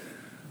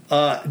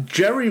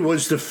 Jerry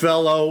was the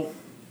fellow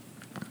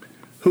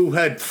who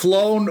had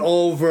flown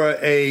over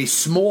a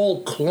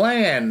small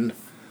clan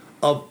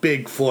of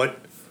Bigfoot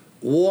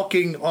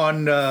walking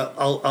on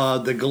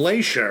the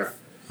glacier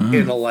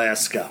in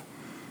Alaska.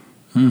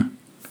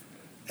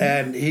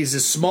 And he's a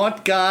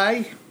smart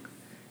guy.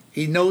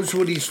 He knows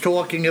what he's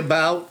talking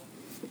about.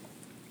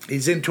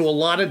 He's into a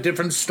lot of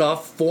different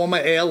stuff, former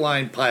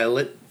airline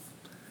pilot.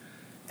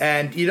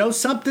 And you know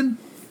something?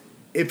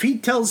 If he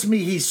tells me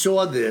he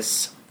saw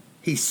this,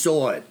 he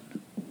saw it.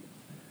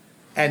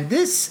 And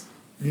this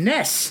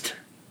nest,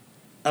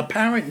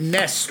 apparent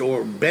nest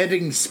or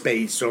bedding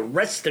space or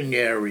resting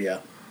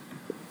area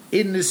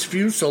in this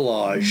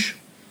fuselage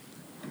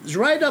is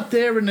right up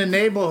there in the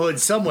neighborhood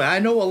somewhere. I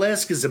know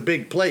Alaska's a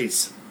big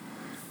place,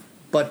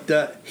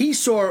 but he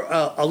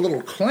saw a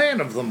little clan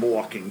of them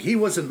walking. He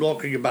wasn't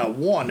talking about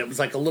one. It was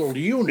like a little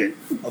unit,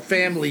 a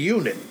family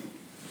unit.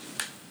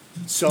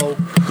 So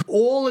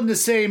all in the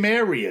same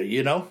area,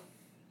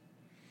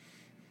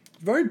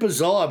 Very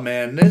bizarre,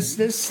 man.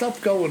 There's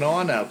stuff going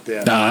on out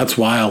there. Nah, that's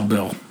wild,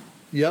 Bill.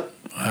 Yep.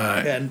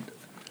 And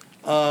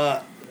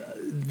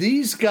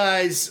these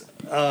guys,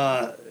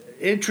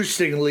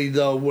 interestingly,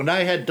 though, when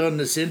I had done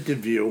this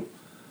interview,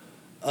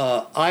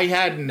 I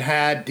hadn't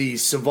had the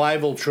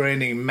survival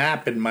training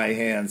map in my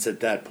hands at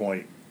that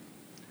point.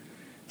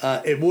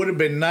 It would have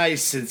been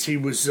nice since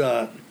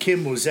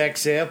Kim was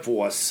ex-Air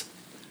Force.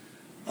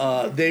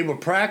 They were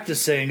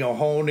practicing or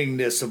honing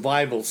their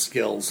survival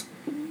skills.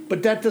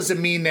 But that doesn't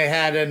mean they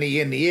had any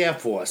in the Air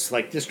Force.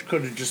 Like, this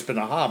could have just been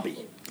a hobby.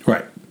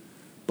 Right.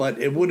 But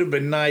it would have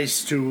been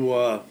nice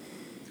to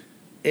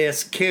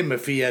ask Kim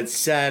if he had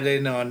sat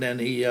in on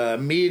any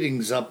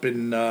meetings up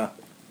in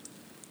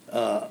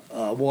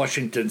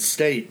Washington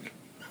State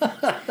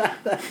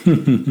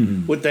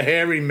with the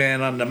hairy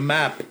man on the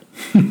map.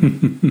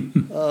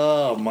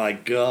 Oh, my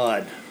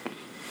God.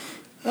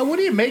 What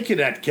do you make of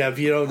that, Kev?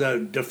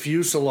 The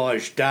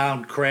fuselage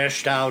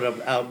crashed out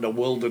in the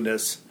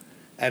wilderness.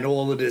 And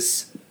all of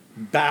this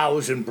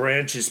boughs and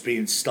branches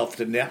being stuffed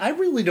in there. I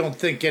really don't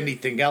think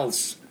anything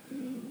else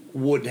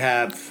would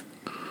have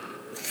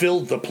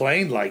filled the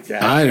plane like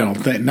that. I don't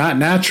think, not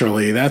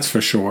naturally, that's for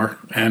sure.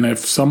 And if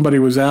somebody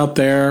was out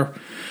there,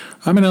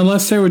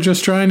 unless they were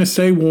just trying to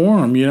stay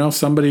warm,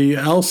 somebody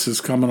else is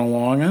coming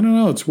along. I don't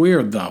know, it's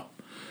weird though.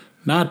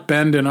 Not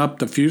bending up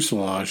the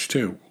fuselage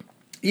too.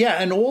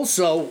 Yeah, and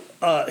also,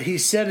 he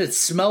said it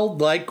smelled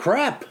like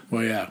crap.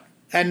 Well, yeah.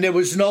 And there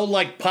was no,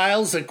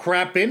 piles of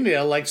crap in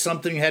there, like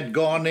something had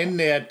gone in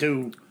there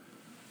to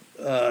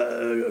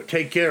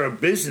take care of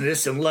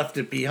business and left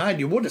it behind.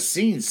 You would have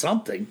seen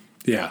something.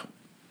 Yeah.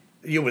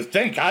 You would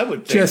think. I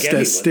would think. Just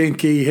anyway. A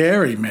stinky,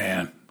 hairy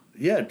man.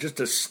 Yeah, just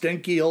a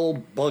stinky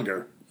old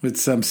bugger. With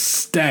some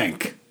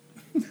stank.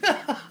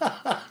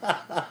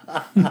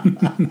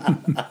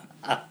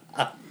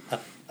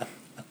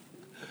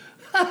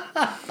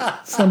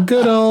 Some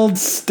good old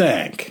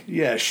stank.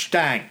 Yeah,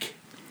 stank.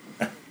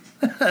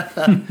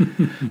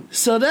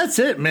 So that's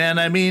it, man.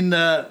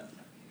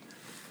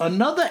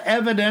 Another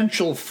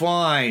evidential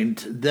find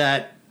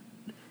that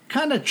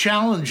kind of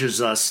challenges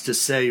us to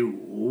say,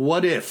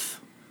 what if?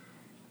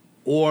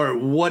 Or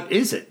what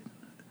is it?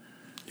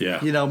 Yeah.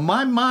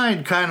 My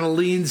mind kind of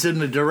leans in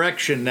the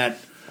direction that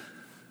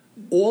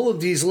all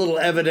of these little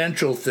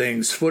evidential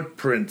things,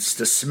 footprints,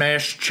 the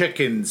smashed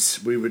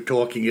chickens we were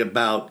talking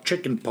about,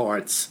 chicken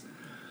parts,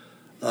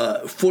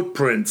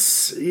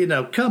 footprints,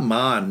 come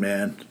on,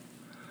 man.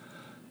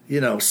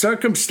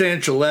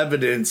 Circumstantial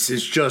evidence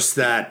is just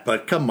that,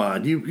 but come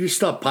on, you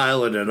start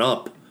piling it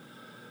up.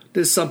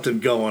 There's something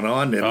going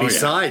on there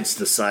besides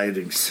the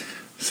sightings.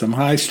 Some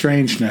high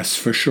strangeness,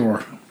 for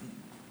sure.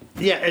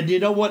 Yeah, and you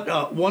know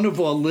what? One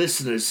of our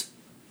listeners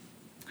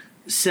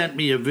sent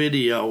me a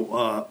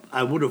video.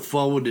 I would have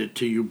forwarded it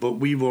to you, but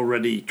we've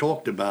already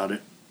talked about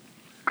it.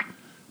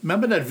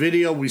 Remember that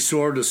video we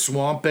saw of the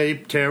swamp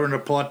ape tearing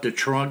apart the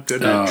trunk of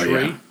that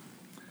tree? Yeah.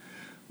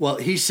 Well,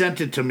 he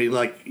sent it to me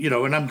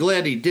and I'm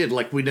glad he did,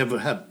 like we never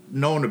have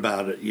known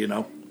about it, Yeah,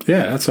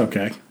 that's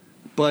okay.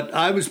 But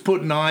I was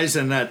putting eyes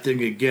on that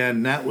thing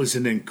again. That was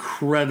an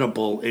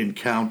incredible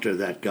encounter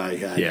that guy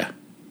had. Yeah.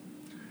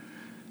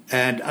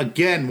 And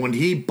again, when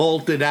he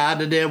bolted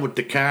out of there with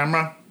the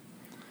camera,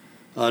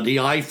 the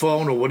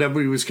iPhone or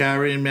whatever he was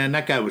carrying, man,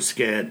 that guy was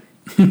scared.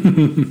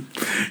 Yeah,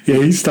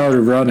 he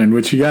started running,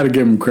 which you got to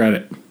give him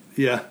credit.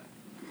 Yeah.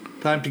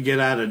 Time to get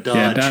out of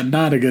Dodge. Yeah,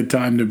 not a good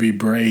time to be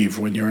brave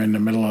when you're in the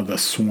middle of the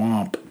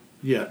swamp.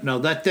 Yeah, no,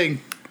 that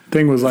thing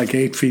was like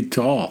 8 feet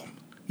tall.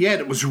 Yeah,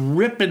 it was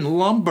ripping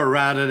lumber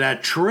out of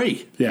that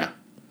tree. Yeah.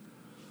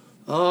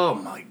 Oh,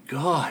 my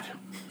God.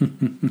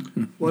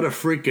 What a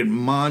freaking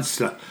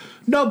monster.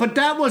 No, but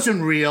that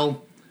wasn't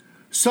real.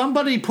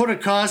 Somebody put a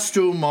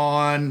costume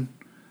on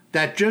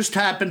that just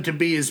happened to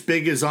be as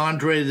big as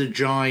Andre the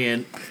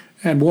Giant.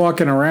 And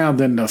walking around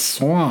in the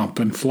swamp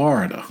in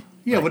Florida.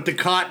 Yeah, with the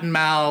cotton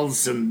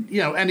mouths and,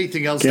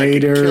 anything else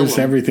gators, that could kill him.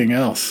 Everything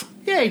else.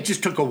 Yeah, he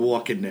just took a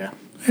walk in there.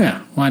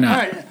 Yeah, why not? All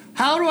right,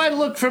 how do I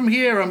look from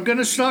here? I'm going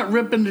to start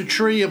ripping the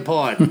tree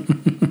apart.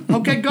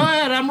 Okay, go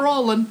ahead, I'm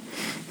rolling.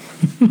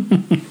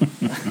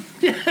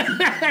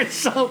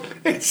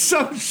 It's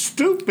so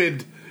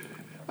stupid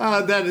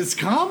that it's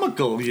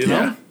comical,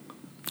 know?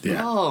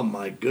 Yeah. Oh,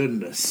 my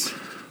goodness.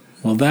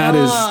 Well,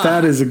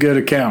 that is a good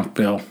account,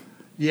 Bill.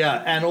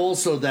 Yeah, and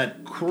also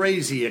that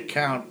crazy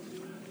account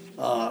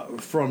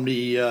from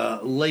the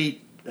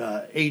late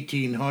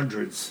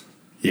 1800s.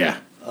 Yeah.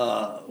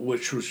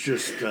 Which was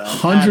just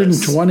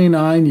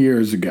 129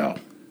 years ago.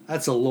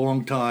 That's a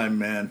long time,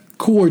 man.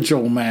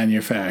 Cordial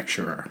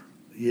manufacturer.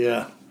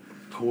 Yeah,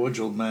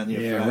 cordial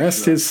manufacturer. Yeah,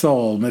 rest his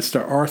soul,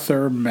 Mr.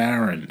 Arthur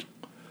Marin.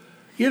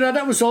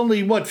 That was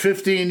only,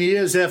 15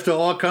 years after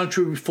our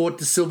country fought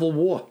the Civil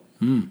War.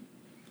 And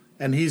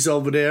he's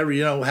over there,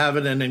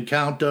 having an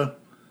encounter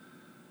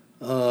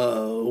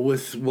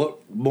with what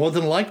more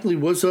than likely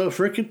was a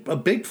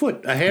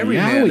Bigfoot, a hairy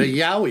man, a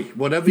yowie,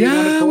 whatever you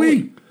want to call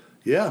it.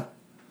 Yeah.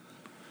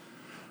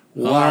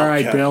 Well, all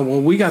right, Bill.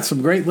 Well, we got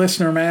some great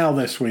listener mail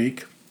this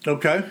week.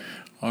 Okay.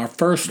 Our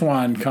first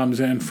one comes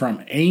in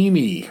from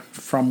Amy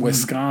from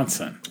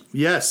Wisconsin.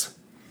 Yes.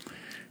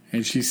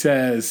 And she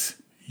says,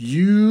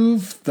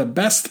 you've the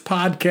best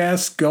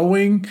podcast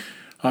going.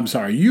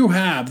 You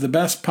have the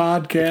best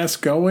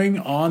podcast going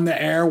on the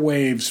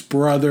airwaves,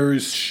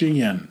 brothers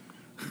Sheehan.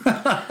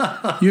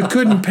 You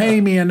couldn't pay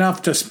me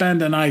enough to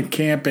spend a night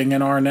camping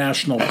in our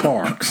national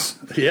parks.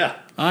 Yeah.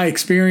 I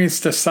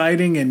experienced a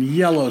sighting in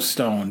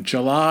Yellowstone,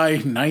 July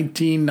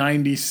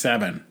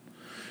 1997.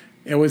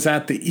 It was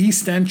at the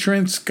east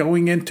entrance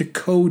going into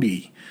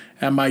Cody,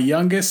 and my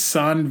youngest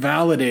son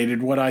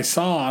validated what I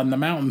saw on the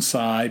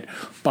mountainside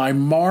by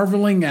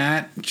marveling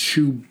at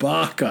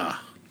Chewbacca.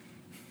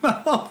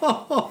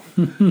 Oh.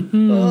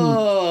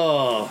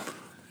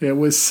 It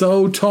was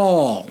so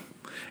tall.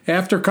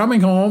 After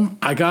coming home,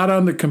 I got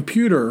on the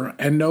computer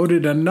and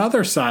noted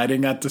another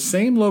sighting at the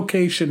same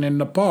location in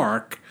the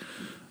park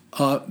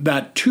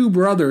that two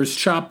brothers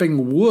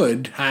chopping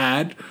wood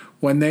had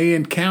when they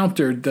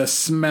encountered the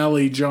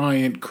smelly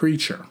giant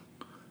creature.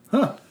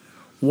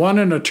 One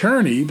an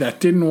attorney that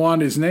didn't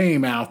want his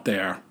name out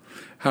there.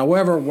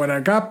 However, when I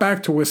got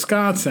back to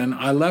Wisconsin,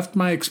 I left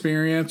my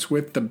experience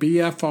with the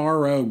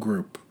BFRO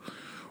group.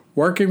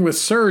 Working with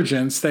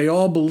surgeons, they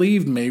all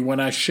believed me when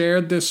I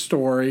shared this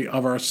story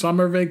of our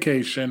summer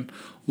vacation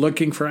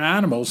looking for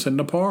animals in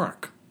the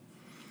park.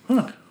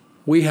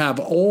 We have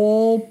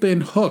all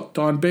been hooked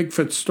on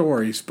Bigfoot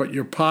stories, but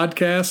your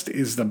podcast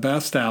is the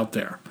best out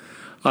there.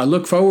 I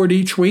look forward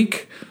each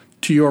week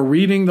to your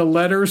reading the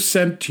letters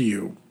sent to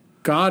you.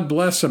 God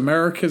bless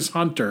America's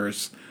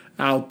hunters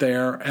out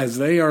there, as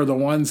they are the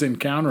ones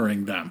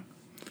encountering them.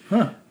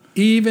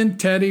 Even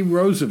Teddy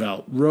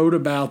Roosevelt wrote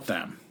about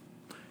them.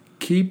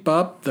 Keep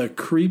up the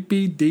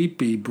creepy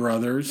deepy,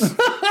 brothers.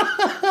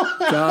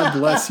 God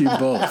bless you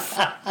both.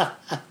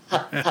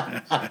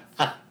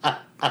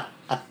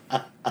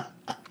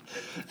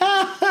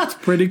 It's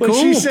pretty cool.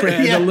 She said,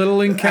 A little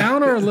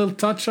encounter, a little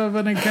touch of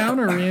an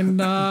encounter in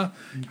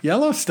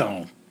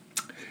Yellowstone.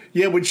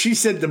 Yeah, when she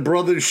said the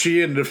brothers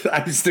Sheehan,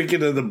 I was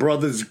thinking of the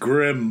brothers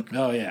Grimm.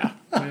 Oh, yeah.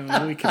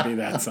 We can be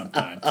that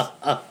sometimes.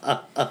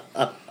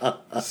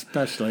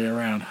 Especially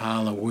around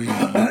Halloween.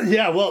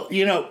 Yeah, well,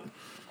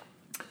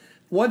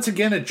 once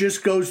again, it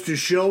just goes to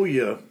show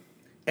you,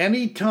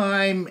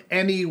 anytime,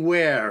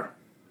 anywhere,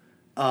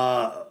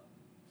 an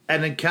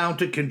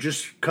encounter can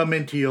just come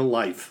into your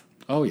life.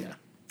 Oh, yeah.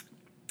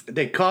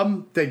 They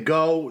come, they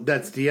go,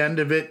 that's the end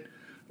of it.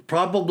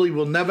 Probably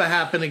will never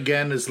happen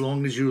again as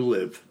long as you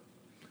live.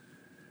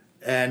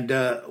 And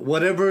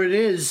whatever it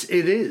is,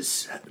 it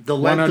is. The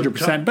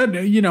 100%. But,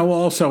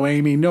 also,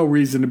 Amy, no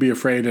reason to be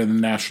afraid of the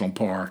national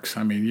parks.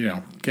 I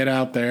mean, get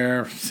out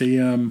there, see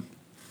them.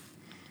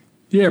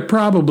 You're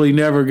probably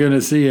never going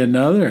to see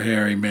another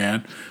hairy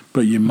man,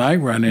 but you might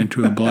run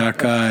into a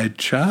black-eyed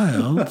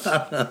child.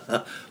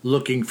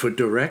 Looking for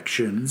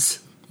directions.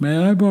 May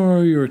I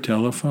borrow your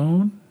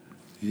telephone?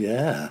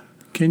 Yeah.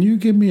 Can you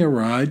give me a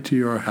ride to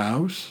your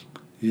house?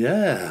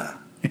 Yeah.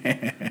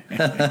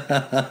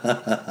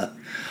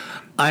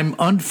 I'm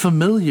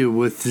unfamiliar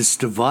with this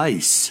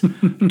device.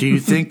 Do you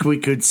think we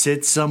could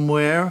sit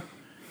somewhere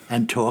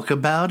and talk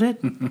about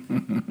it?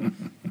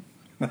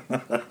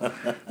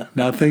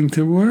 Nothing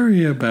to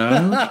worry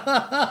about.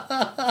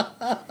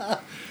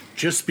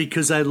 Just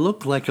because I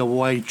look like a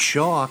white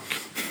shark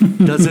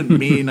doesn't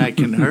mean I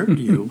can hurt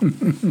you.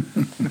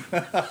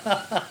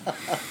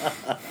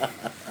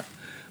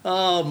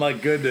 Oh, my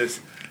goodness.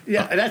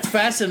 Yeah, that's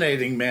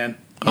fascinating, man.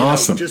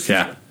 Awesome.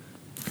 Yeah.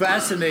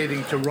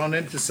 Fascinating to run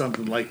into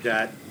something like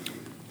that.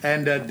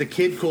 And the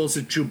kid calls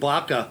it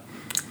Chewbacca.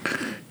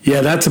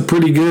 Yeah, that's a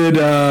pretty good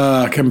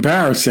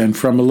comparison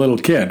from a little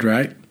kid,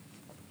 right?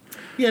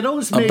 Yeah,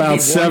 those made about me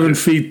 7 wonder.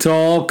 feet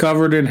tall,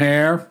 covered in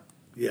hair.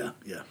 Yeah.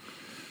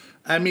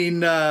 I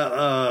mean,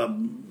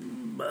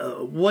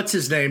 what's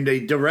his name?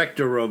 The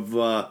director of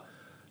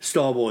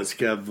Star Wars,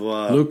 Kev.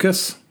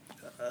 Lucas?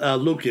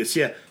 Lucas,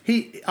 yeah.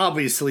 He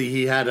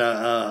had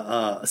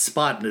a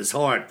spot in his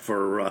heart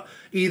for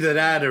either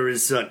that or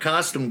his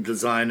costume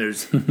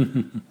designers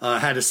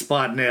had a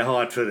spot in their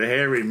heart for the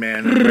hairy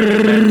man.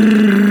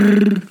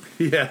 And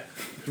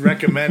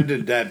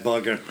recommended that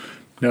bugger.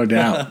 No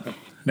doubt.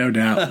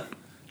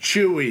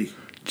 Chewie.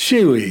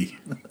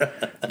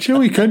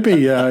 Chewie could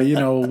be,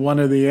 one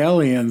of the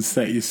aliens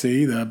that you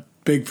see, the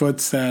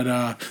Bigfoots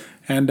that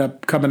end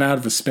up coming out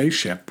of a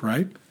spaceship,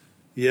 right?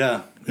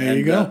 Yeah. There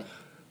you go.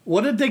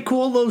 What did they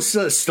call those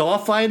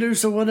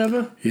starfighters or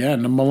whatever? Yeah,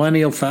 and the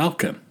Millennial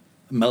Falcon.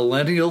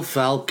 Millennial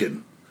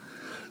Falcon.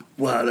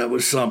 Wow, that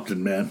was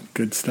something, man.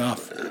 Good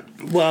stuff.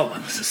 Well,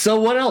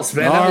 so what else,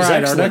 man? All that was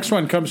right, excellent. our next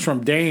one comes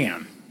from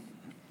Dan.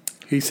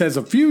 He says,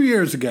 a few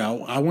years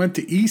ago, I went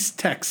to East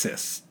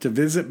Texas to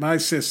visit my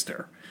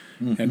sister.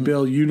 Mm-hmm. And,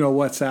 Bill, you know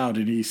what's out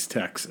in East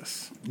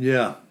Texas.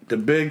 Yeah, the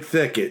big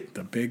thicket.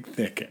 The big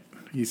thicket.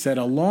 He said,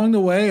 along the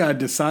way, I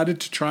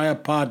decided to try a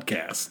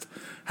podcast,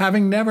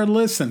 having never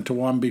listened to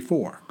one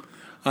before.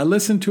 I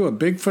listened to a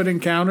Bigfoot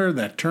encounter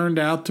that turned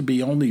out to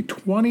be only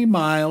 20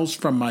 miles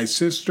from my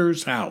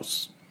sister's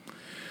house.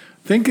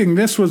 Thinking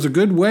this was a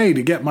good way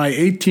to get my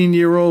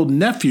 18-year-old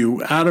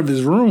nephew out of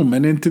his room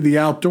and into the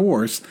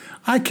outdoors,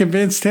 I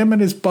convinced him and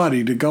his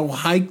buddy to go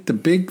hike the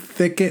Big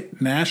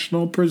Thicket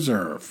National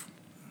Preserve.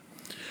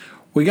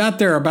 We got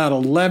there about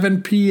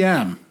 11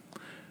 p.m.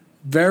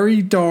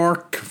 Very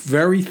dark,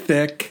 very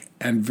thick,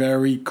 and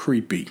very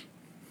creepy.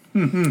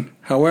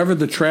 However,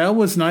 the trail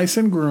was nice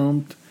and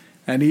groomed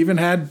and even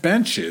had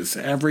benches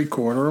every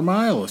quarter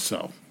mile or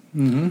so.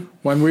 Mm-hmm.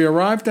 When we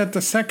arrived at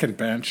the second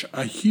bench,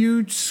 a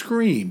huge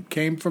scream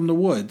came from the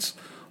woods,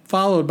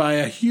 followed by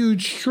a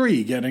huge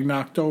tree getting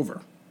knocked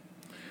over.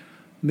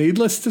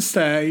 Needless to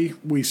say,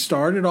 we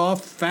started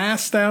off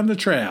fast down the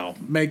trail,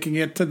 making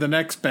it to the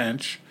next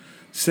bench,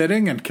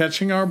 sitting and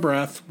catching our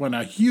breath when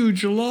a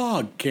huge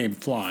log came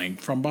flying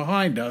from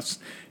behind us,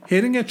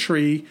 hitting a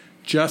tree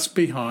just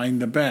behind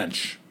the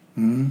bench.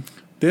 Mm-hmm.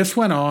 This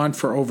went on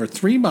for over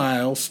 3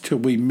 miles till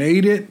we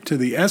made it to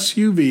the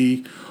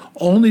SUV,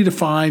 only to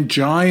find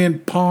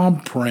giant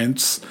palm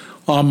prints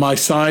on my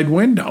side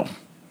window.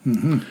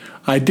 Mm-hmm.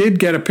 I did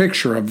get a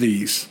picture of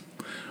these.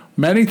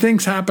 Many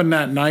things happened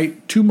that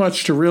night, too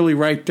much to really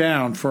write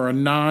down for a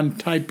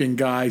non-typing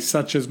guy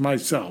such as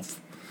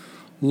myself.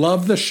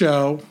 Love the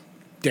show,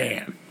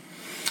 Dan.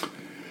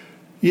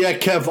 Yeah,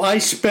 Kev, I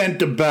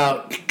spent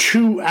about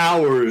 2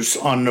 hours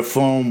on the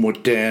phone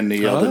with Dan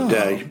the other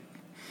day.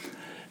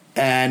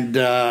 And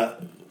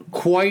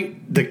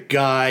quite the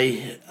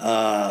guy.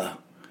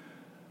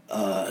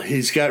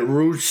 He's got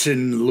roots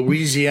in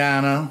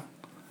Louisiana.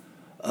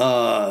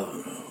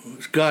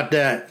 He's got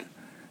a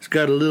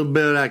little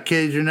bit of that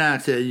Cajun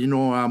accent, you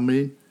know what I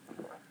mean?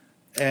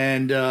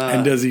 And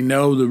does he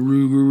know the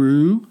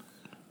Rougarou?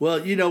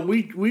 Well,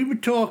 we were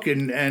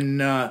talking,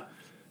 and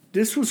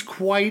this was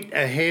quite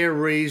a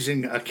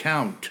hair-raising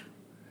account.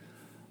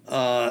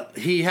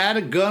 He had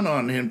a gun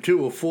on him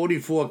too, a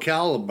 .44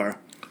 caliber.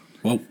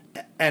 Whoa.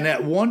 And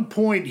at one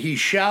point, he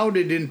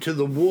shouted into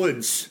the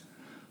woods,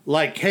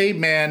 like, hey,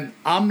 man,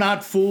 I'm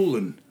not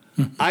fooling.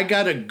 I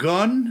got a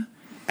gun,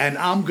 and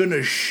I'm going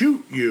to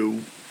shoot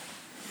you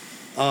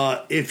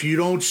if you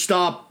don't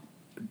stop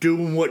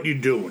doing what you're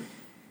doing.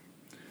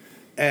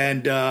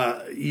 And,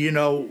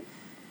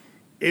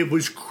 it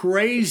was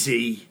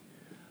crazy.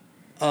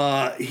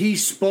 He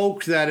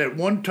spoke that at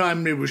one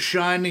time they were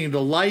shining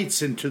the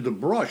lights into the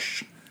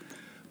brush,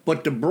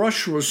 but the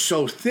brush was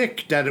so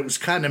thick that it was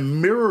kind of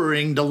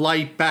mirroring the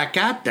light back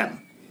at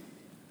them,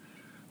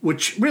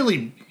 which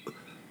really...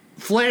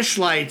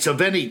 Flashlights of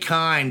any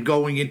kind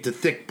going into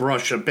thick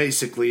brush are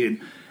basically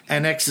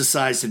an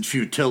exercise in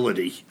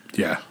futility.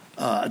 Yeah.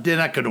 They're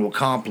not going to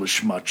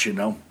accomplish much,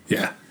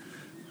 Yeah.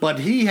 But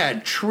he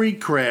had tree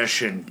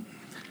crashing.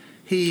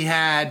 He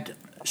had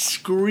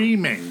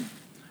screaming.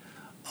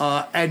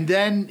 And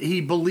then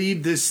he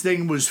believed this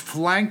thing was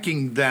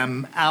flanking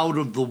them out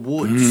of the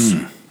woods.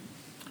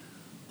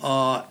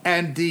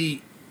 And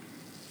the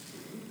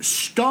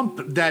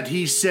stump that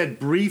he said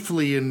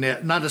briefly in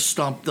there, not a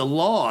stump, the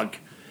log,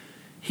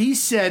 he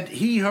said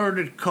he heard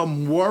it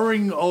come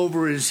whirring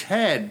over his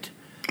head.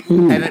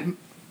 And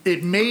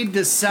it made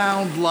the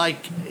sound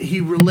like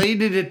he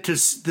related it to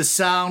the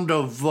sound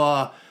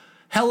of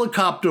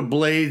helicopter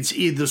blades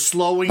either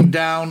slowing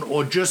down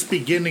or just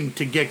beginning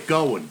to get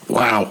going.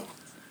 Wow.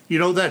 You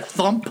know that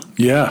thump?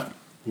 Yeah.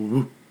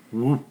 And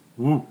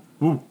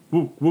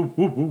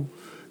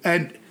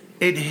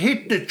it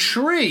hit the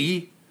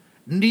tree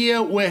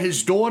near where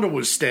his daughter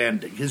was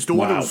standing. His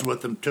daughter was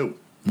with him, too.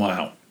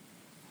 Wow.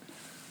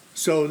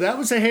 So that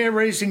was a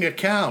hair-raising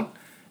account.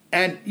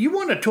 And you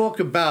want to talk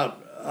about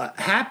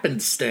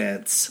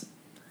happenstance.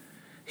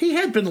 He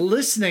had been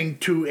listening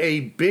to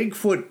a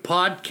Bigfoot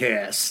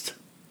podcast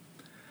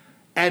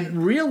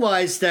and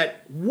realized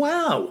that,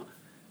 wow,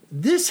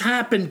 this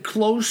happened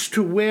close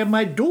to where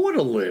my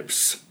daughter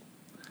lives,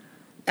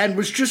 and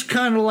was just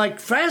kind of like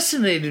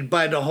fascinated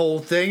by the whole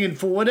thing. And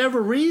for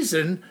whatever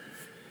reason,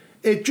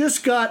 it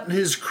just got in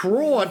his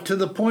craw to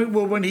the point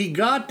where when he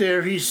got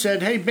there, he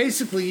said, hey,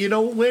 basically, you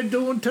know what we're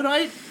doing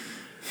tonight?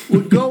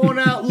 We're going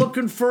out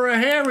looking for a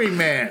hairy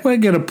man. We're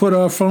going to put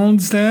our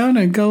phones down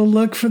and go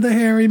look for the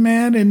hairy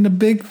man in the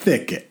big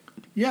thicket.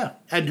 Yeah,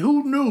 and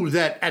who knew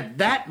that at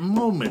that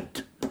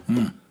moment,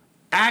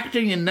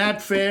 acting in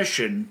that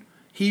fashion,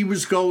 he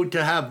was going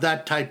to have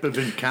that type of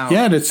encounter.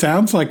 Yeah, and it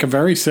sounds like a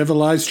very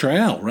civilized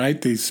trail,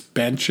 right? These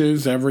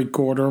benches every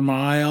quarter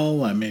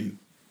mile. I mean,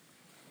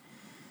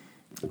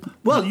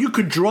 well, you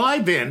could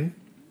drive in.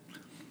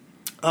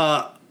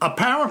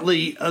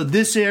 Apparently,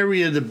 this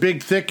area, the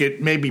Big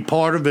Thicket, maybe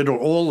part of it or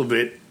all of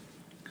it,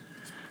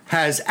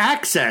 has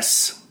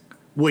access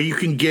where you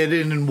can get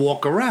in and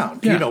walk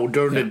around. Yeah. You know,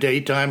 during the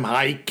daytime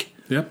hike.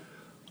 Yep.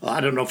 I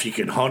don't know if you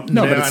can hunt in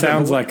No, there. but it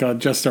sounds like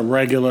just a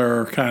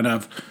regular kind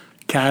of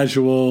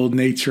casual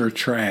nature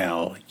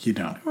trail, you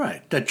know.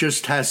 Right. That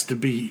just happens to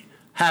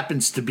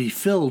be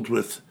filled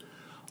with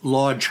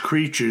large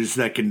creatures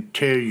that can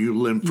tear you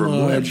limb from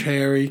limb. Large,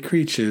 hairy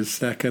creatures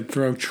that could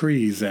throw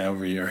trees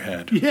over your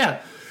head.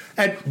 Yeah.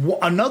 And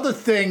another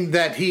thing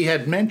that he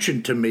had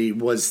mentioned to me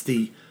was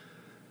the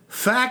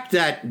fact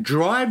that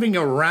driving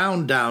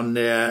around down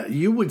there,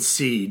 you would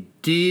see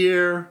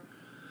deer,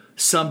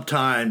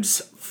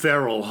 sometimes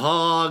feral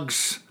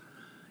hogs.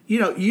 You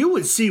know, you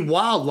would see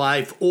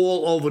wildlife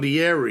all over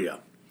the area.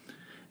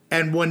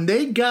 And when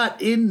they got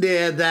in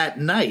there that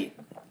night,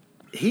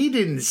 he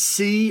didn't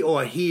see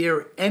or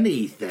hear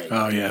anything.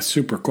 Oh, yeah,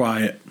 super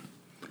quiet.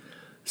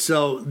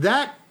 So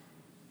that,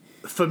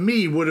 for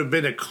me, would have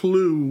been a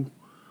clue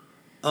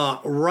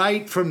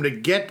right from the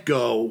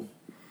get-go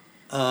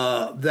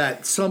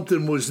that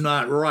something was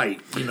not right,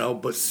 you know.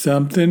 But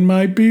something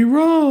might be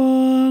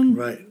wrong.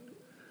 Right.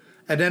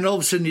 And then all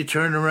of a sudden you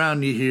turn around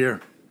and you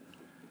hear,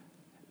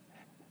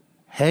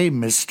 hey,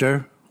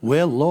 mister,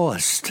 we're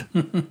lost.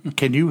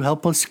 Can you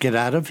help us get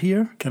out of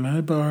here? Can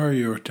I borrow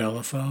your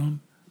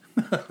telephone?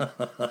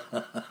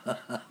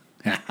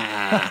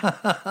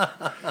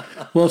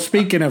 Well,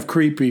 speaking of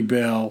creepy,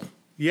 Bill.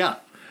 Yeah.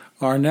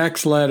 Our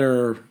next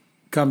letter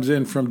comes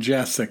in from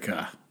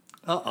Jessica.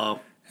 Uh-oh.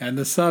 And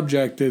the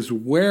subject is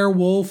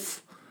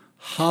werewolf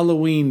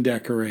Halloween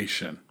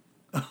decoration.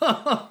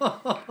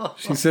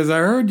 She says, I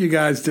heard you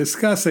guys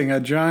discussing a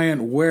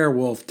giant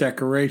werewolf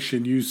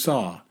decoration you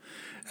saw,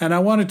 and I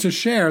wanted to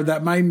share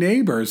that my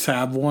neighbors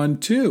have one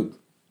too.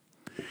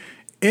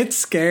 It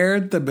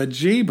scared the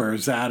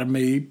bejeebers out of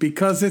me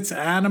because it's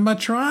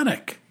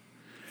animatronic.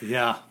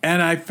 Yeah.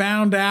 And I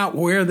found out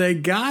where they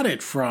got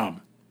it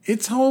from.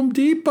 It's Home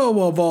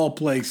Depot of all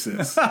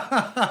places.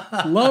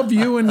 Love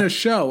you in the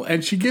show.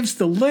 And she gives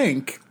the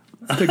link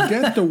to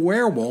get the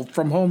werewolf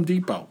from Home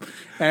Depot.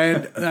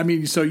 And, I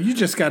mean, so you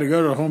just got to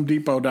go to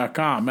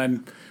HomeDepot.com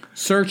and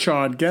search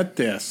on, get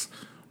this,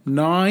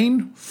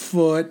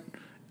 9-foot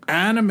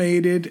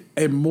animated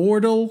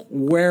immortal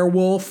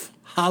werewolf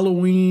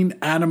Halloween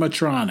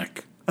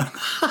animatronic.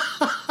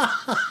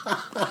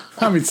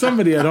 I mean,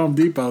 somebody at Home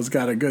Depot's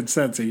got a good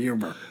sense of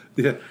humor.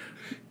 Yeah.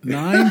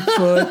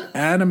 9-foot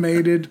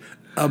animated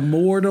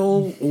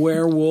immortal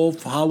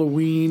werewolf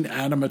Halloween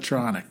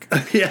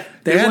animatronic. Yeah.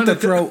 They had to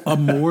throw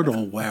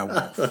immortal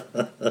werewolf.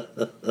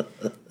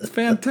 It's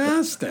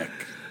fantastic.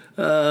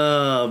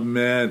 Oh,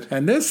 man.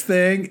 And this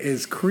thing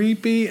is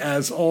creepy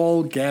as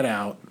all get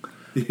out.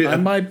 Yeah. I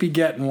might be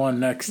getting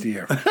one next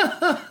year.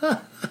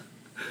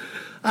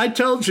 I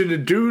told you the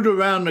dude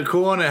around the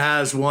corner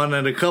has one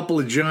and a couple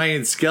of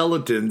giant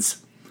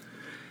skeletons.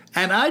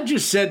 And I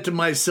just said to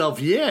myself,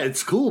 yeah,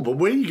 it's cool, but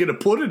where are you going to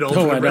put it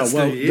over the rest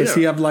of the year? Does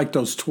he have like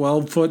those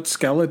 12-foot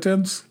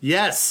skeletons?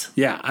 Yes.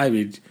 Yeah, I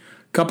mean,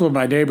 a couple of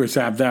my neighbors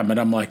have them, and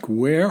I'm like,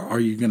 where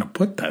are you going to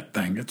put that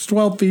thing? It's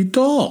 12 feet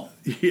tall.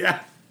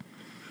 Yeah.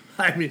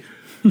 I mean,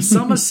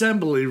 some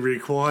assembly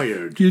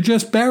required. You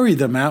just bury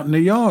them out in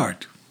the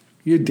yard.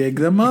 You dig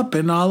them up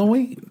in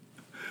Halloween.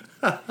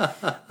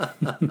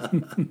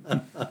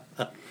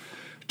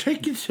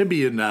 take your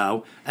tibia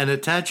now and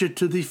attach it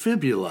to the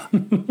fibula.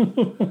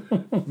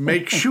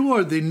 Make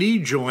sure the knee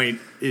joint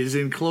is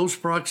in close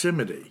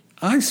proximity.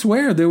 I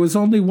swear there was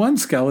only one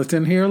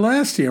skeleton here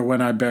last year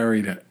when I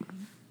buried it.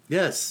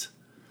 Yes.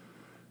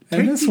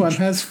 And this one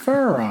has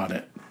fur on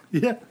it.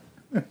 Yeah.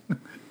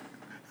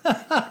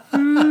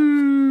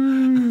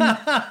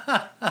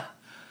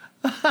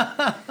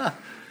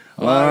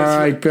 All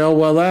right, Bill.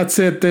 Well, that's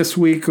it this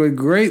week with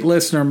great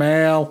listener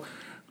mail,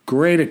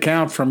 great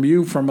account from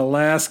you from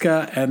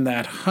Alaska, and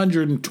that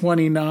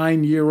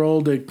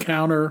 129-year-old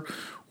encounter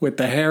with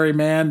the hairy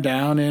man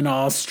down in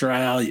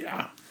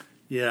Australia.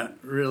 Yeah,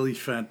 really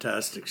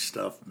fantastic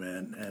stuff,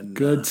 man. And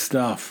good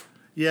stuff.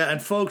 Yeah,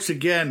 and folks,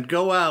 again,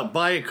 go out,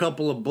 buy a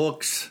couple of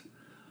books.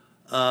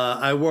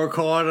 I work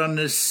hard on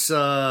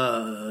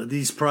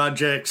these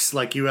projects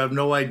like you have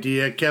no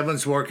idea.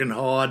 Kevin's working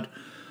hard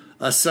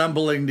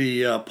assembling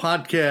the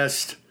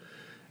podcast.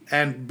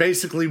 And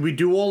basically, we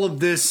do all of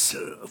this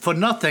for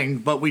nothing,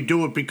 but we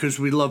do it because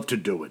we love to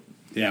do it.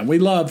 Yeah, we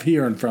love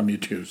hearing from you,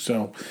 too.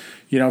 So,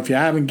 if you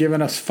haven't given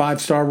us a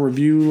 5-star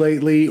review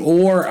lately,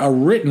 or a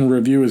written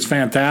review is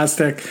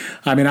fantastic.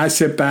 I mean, I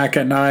sit back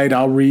at night,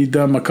 I'll read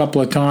them a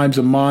couple of times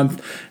a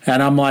month,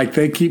 and I'm like,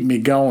 they keep me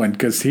going,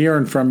 because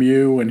hearing from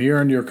you and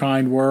hearing your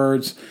kind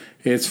words,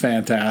 it's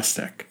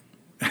fantastic.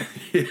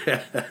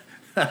 Yeah.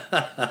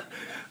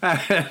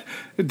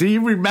 Do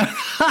you remember?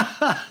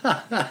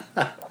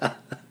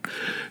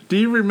 Do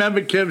you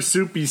remember Kev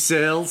Soupy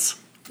Sales?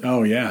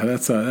 Oh yeah,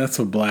 that's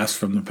a blast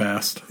from the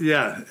past.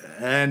 Yeah,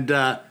 and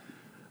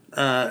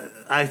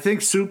I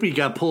think Soupy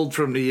got pulled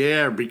from the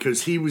air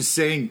because he was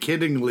saying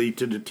kiddingly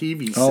to the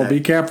TV set. Oh,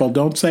 be careful!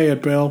 Don't say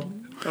it, Bill.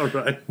 All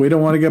right. We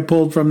don't want to get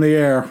pulled from the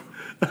air.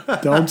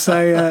 Don't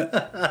say it.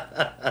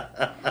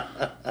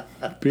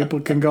 People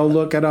can go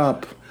look it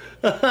up.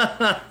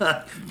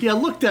 Yeah,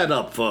 look that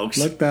up, folks.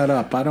 Look that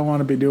up. I don't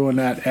want to be doing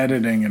that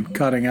editing and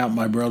cutting out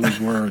my brother's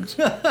words.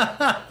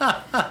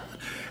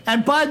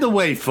 And by the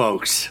way,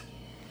 folks,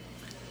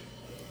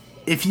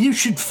 if you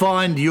should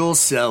find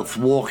yourself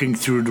walking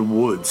through the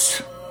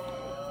woods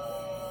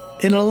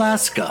in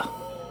Alaska,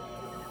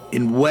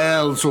 in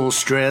Wales,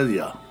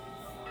 Australia,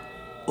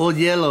 or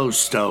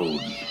Yellowstone,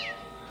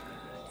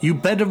 you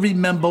better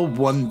remember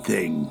one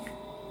thing.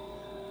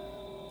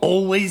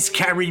 Always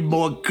carry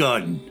more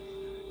gun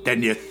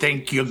than you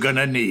think you're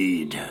gonna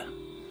need.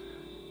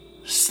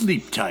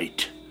 Sleep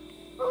tight.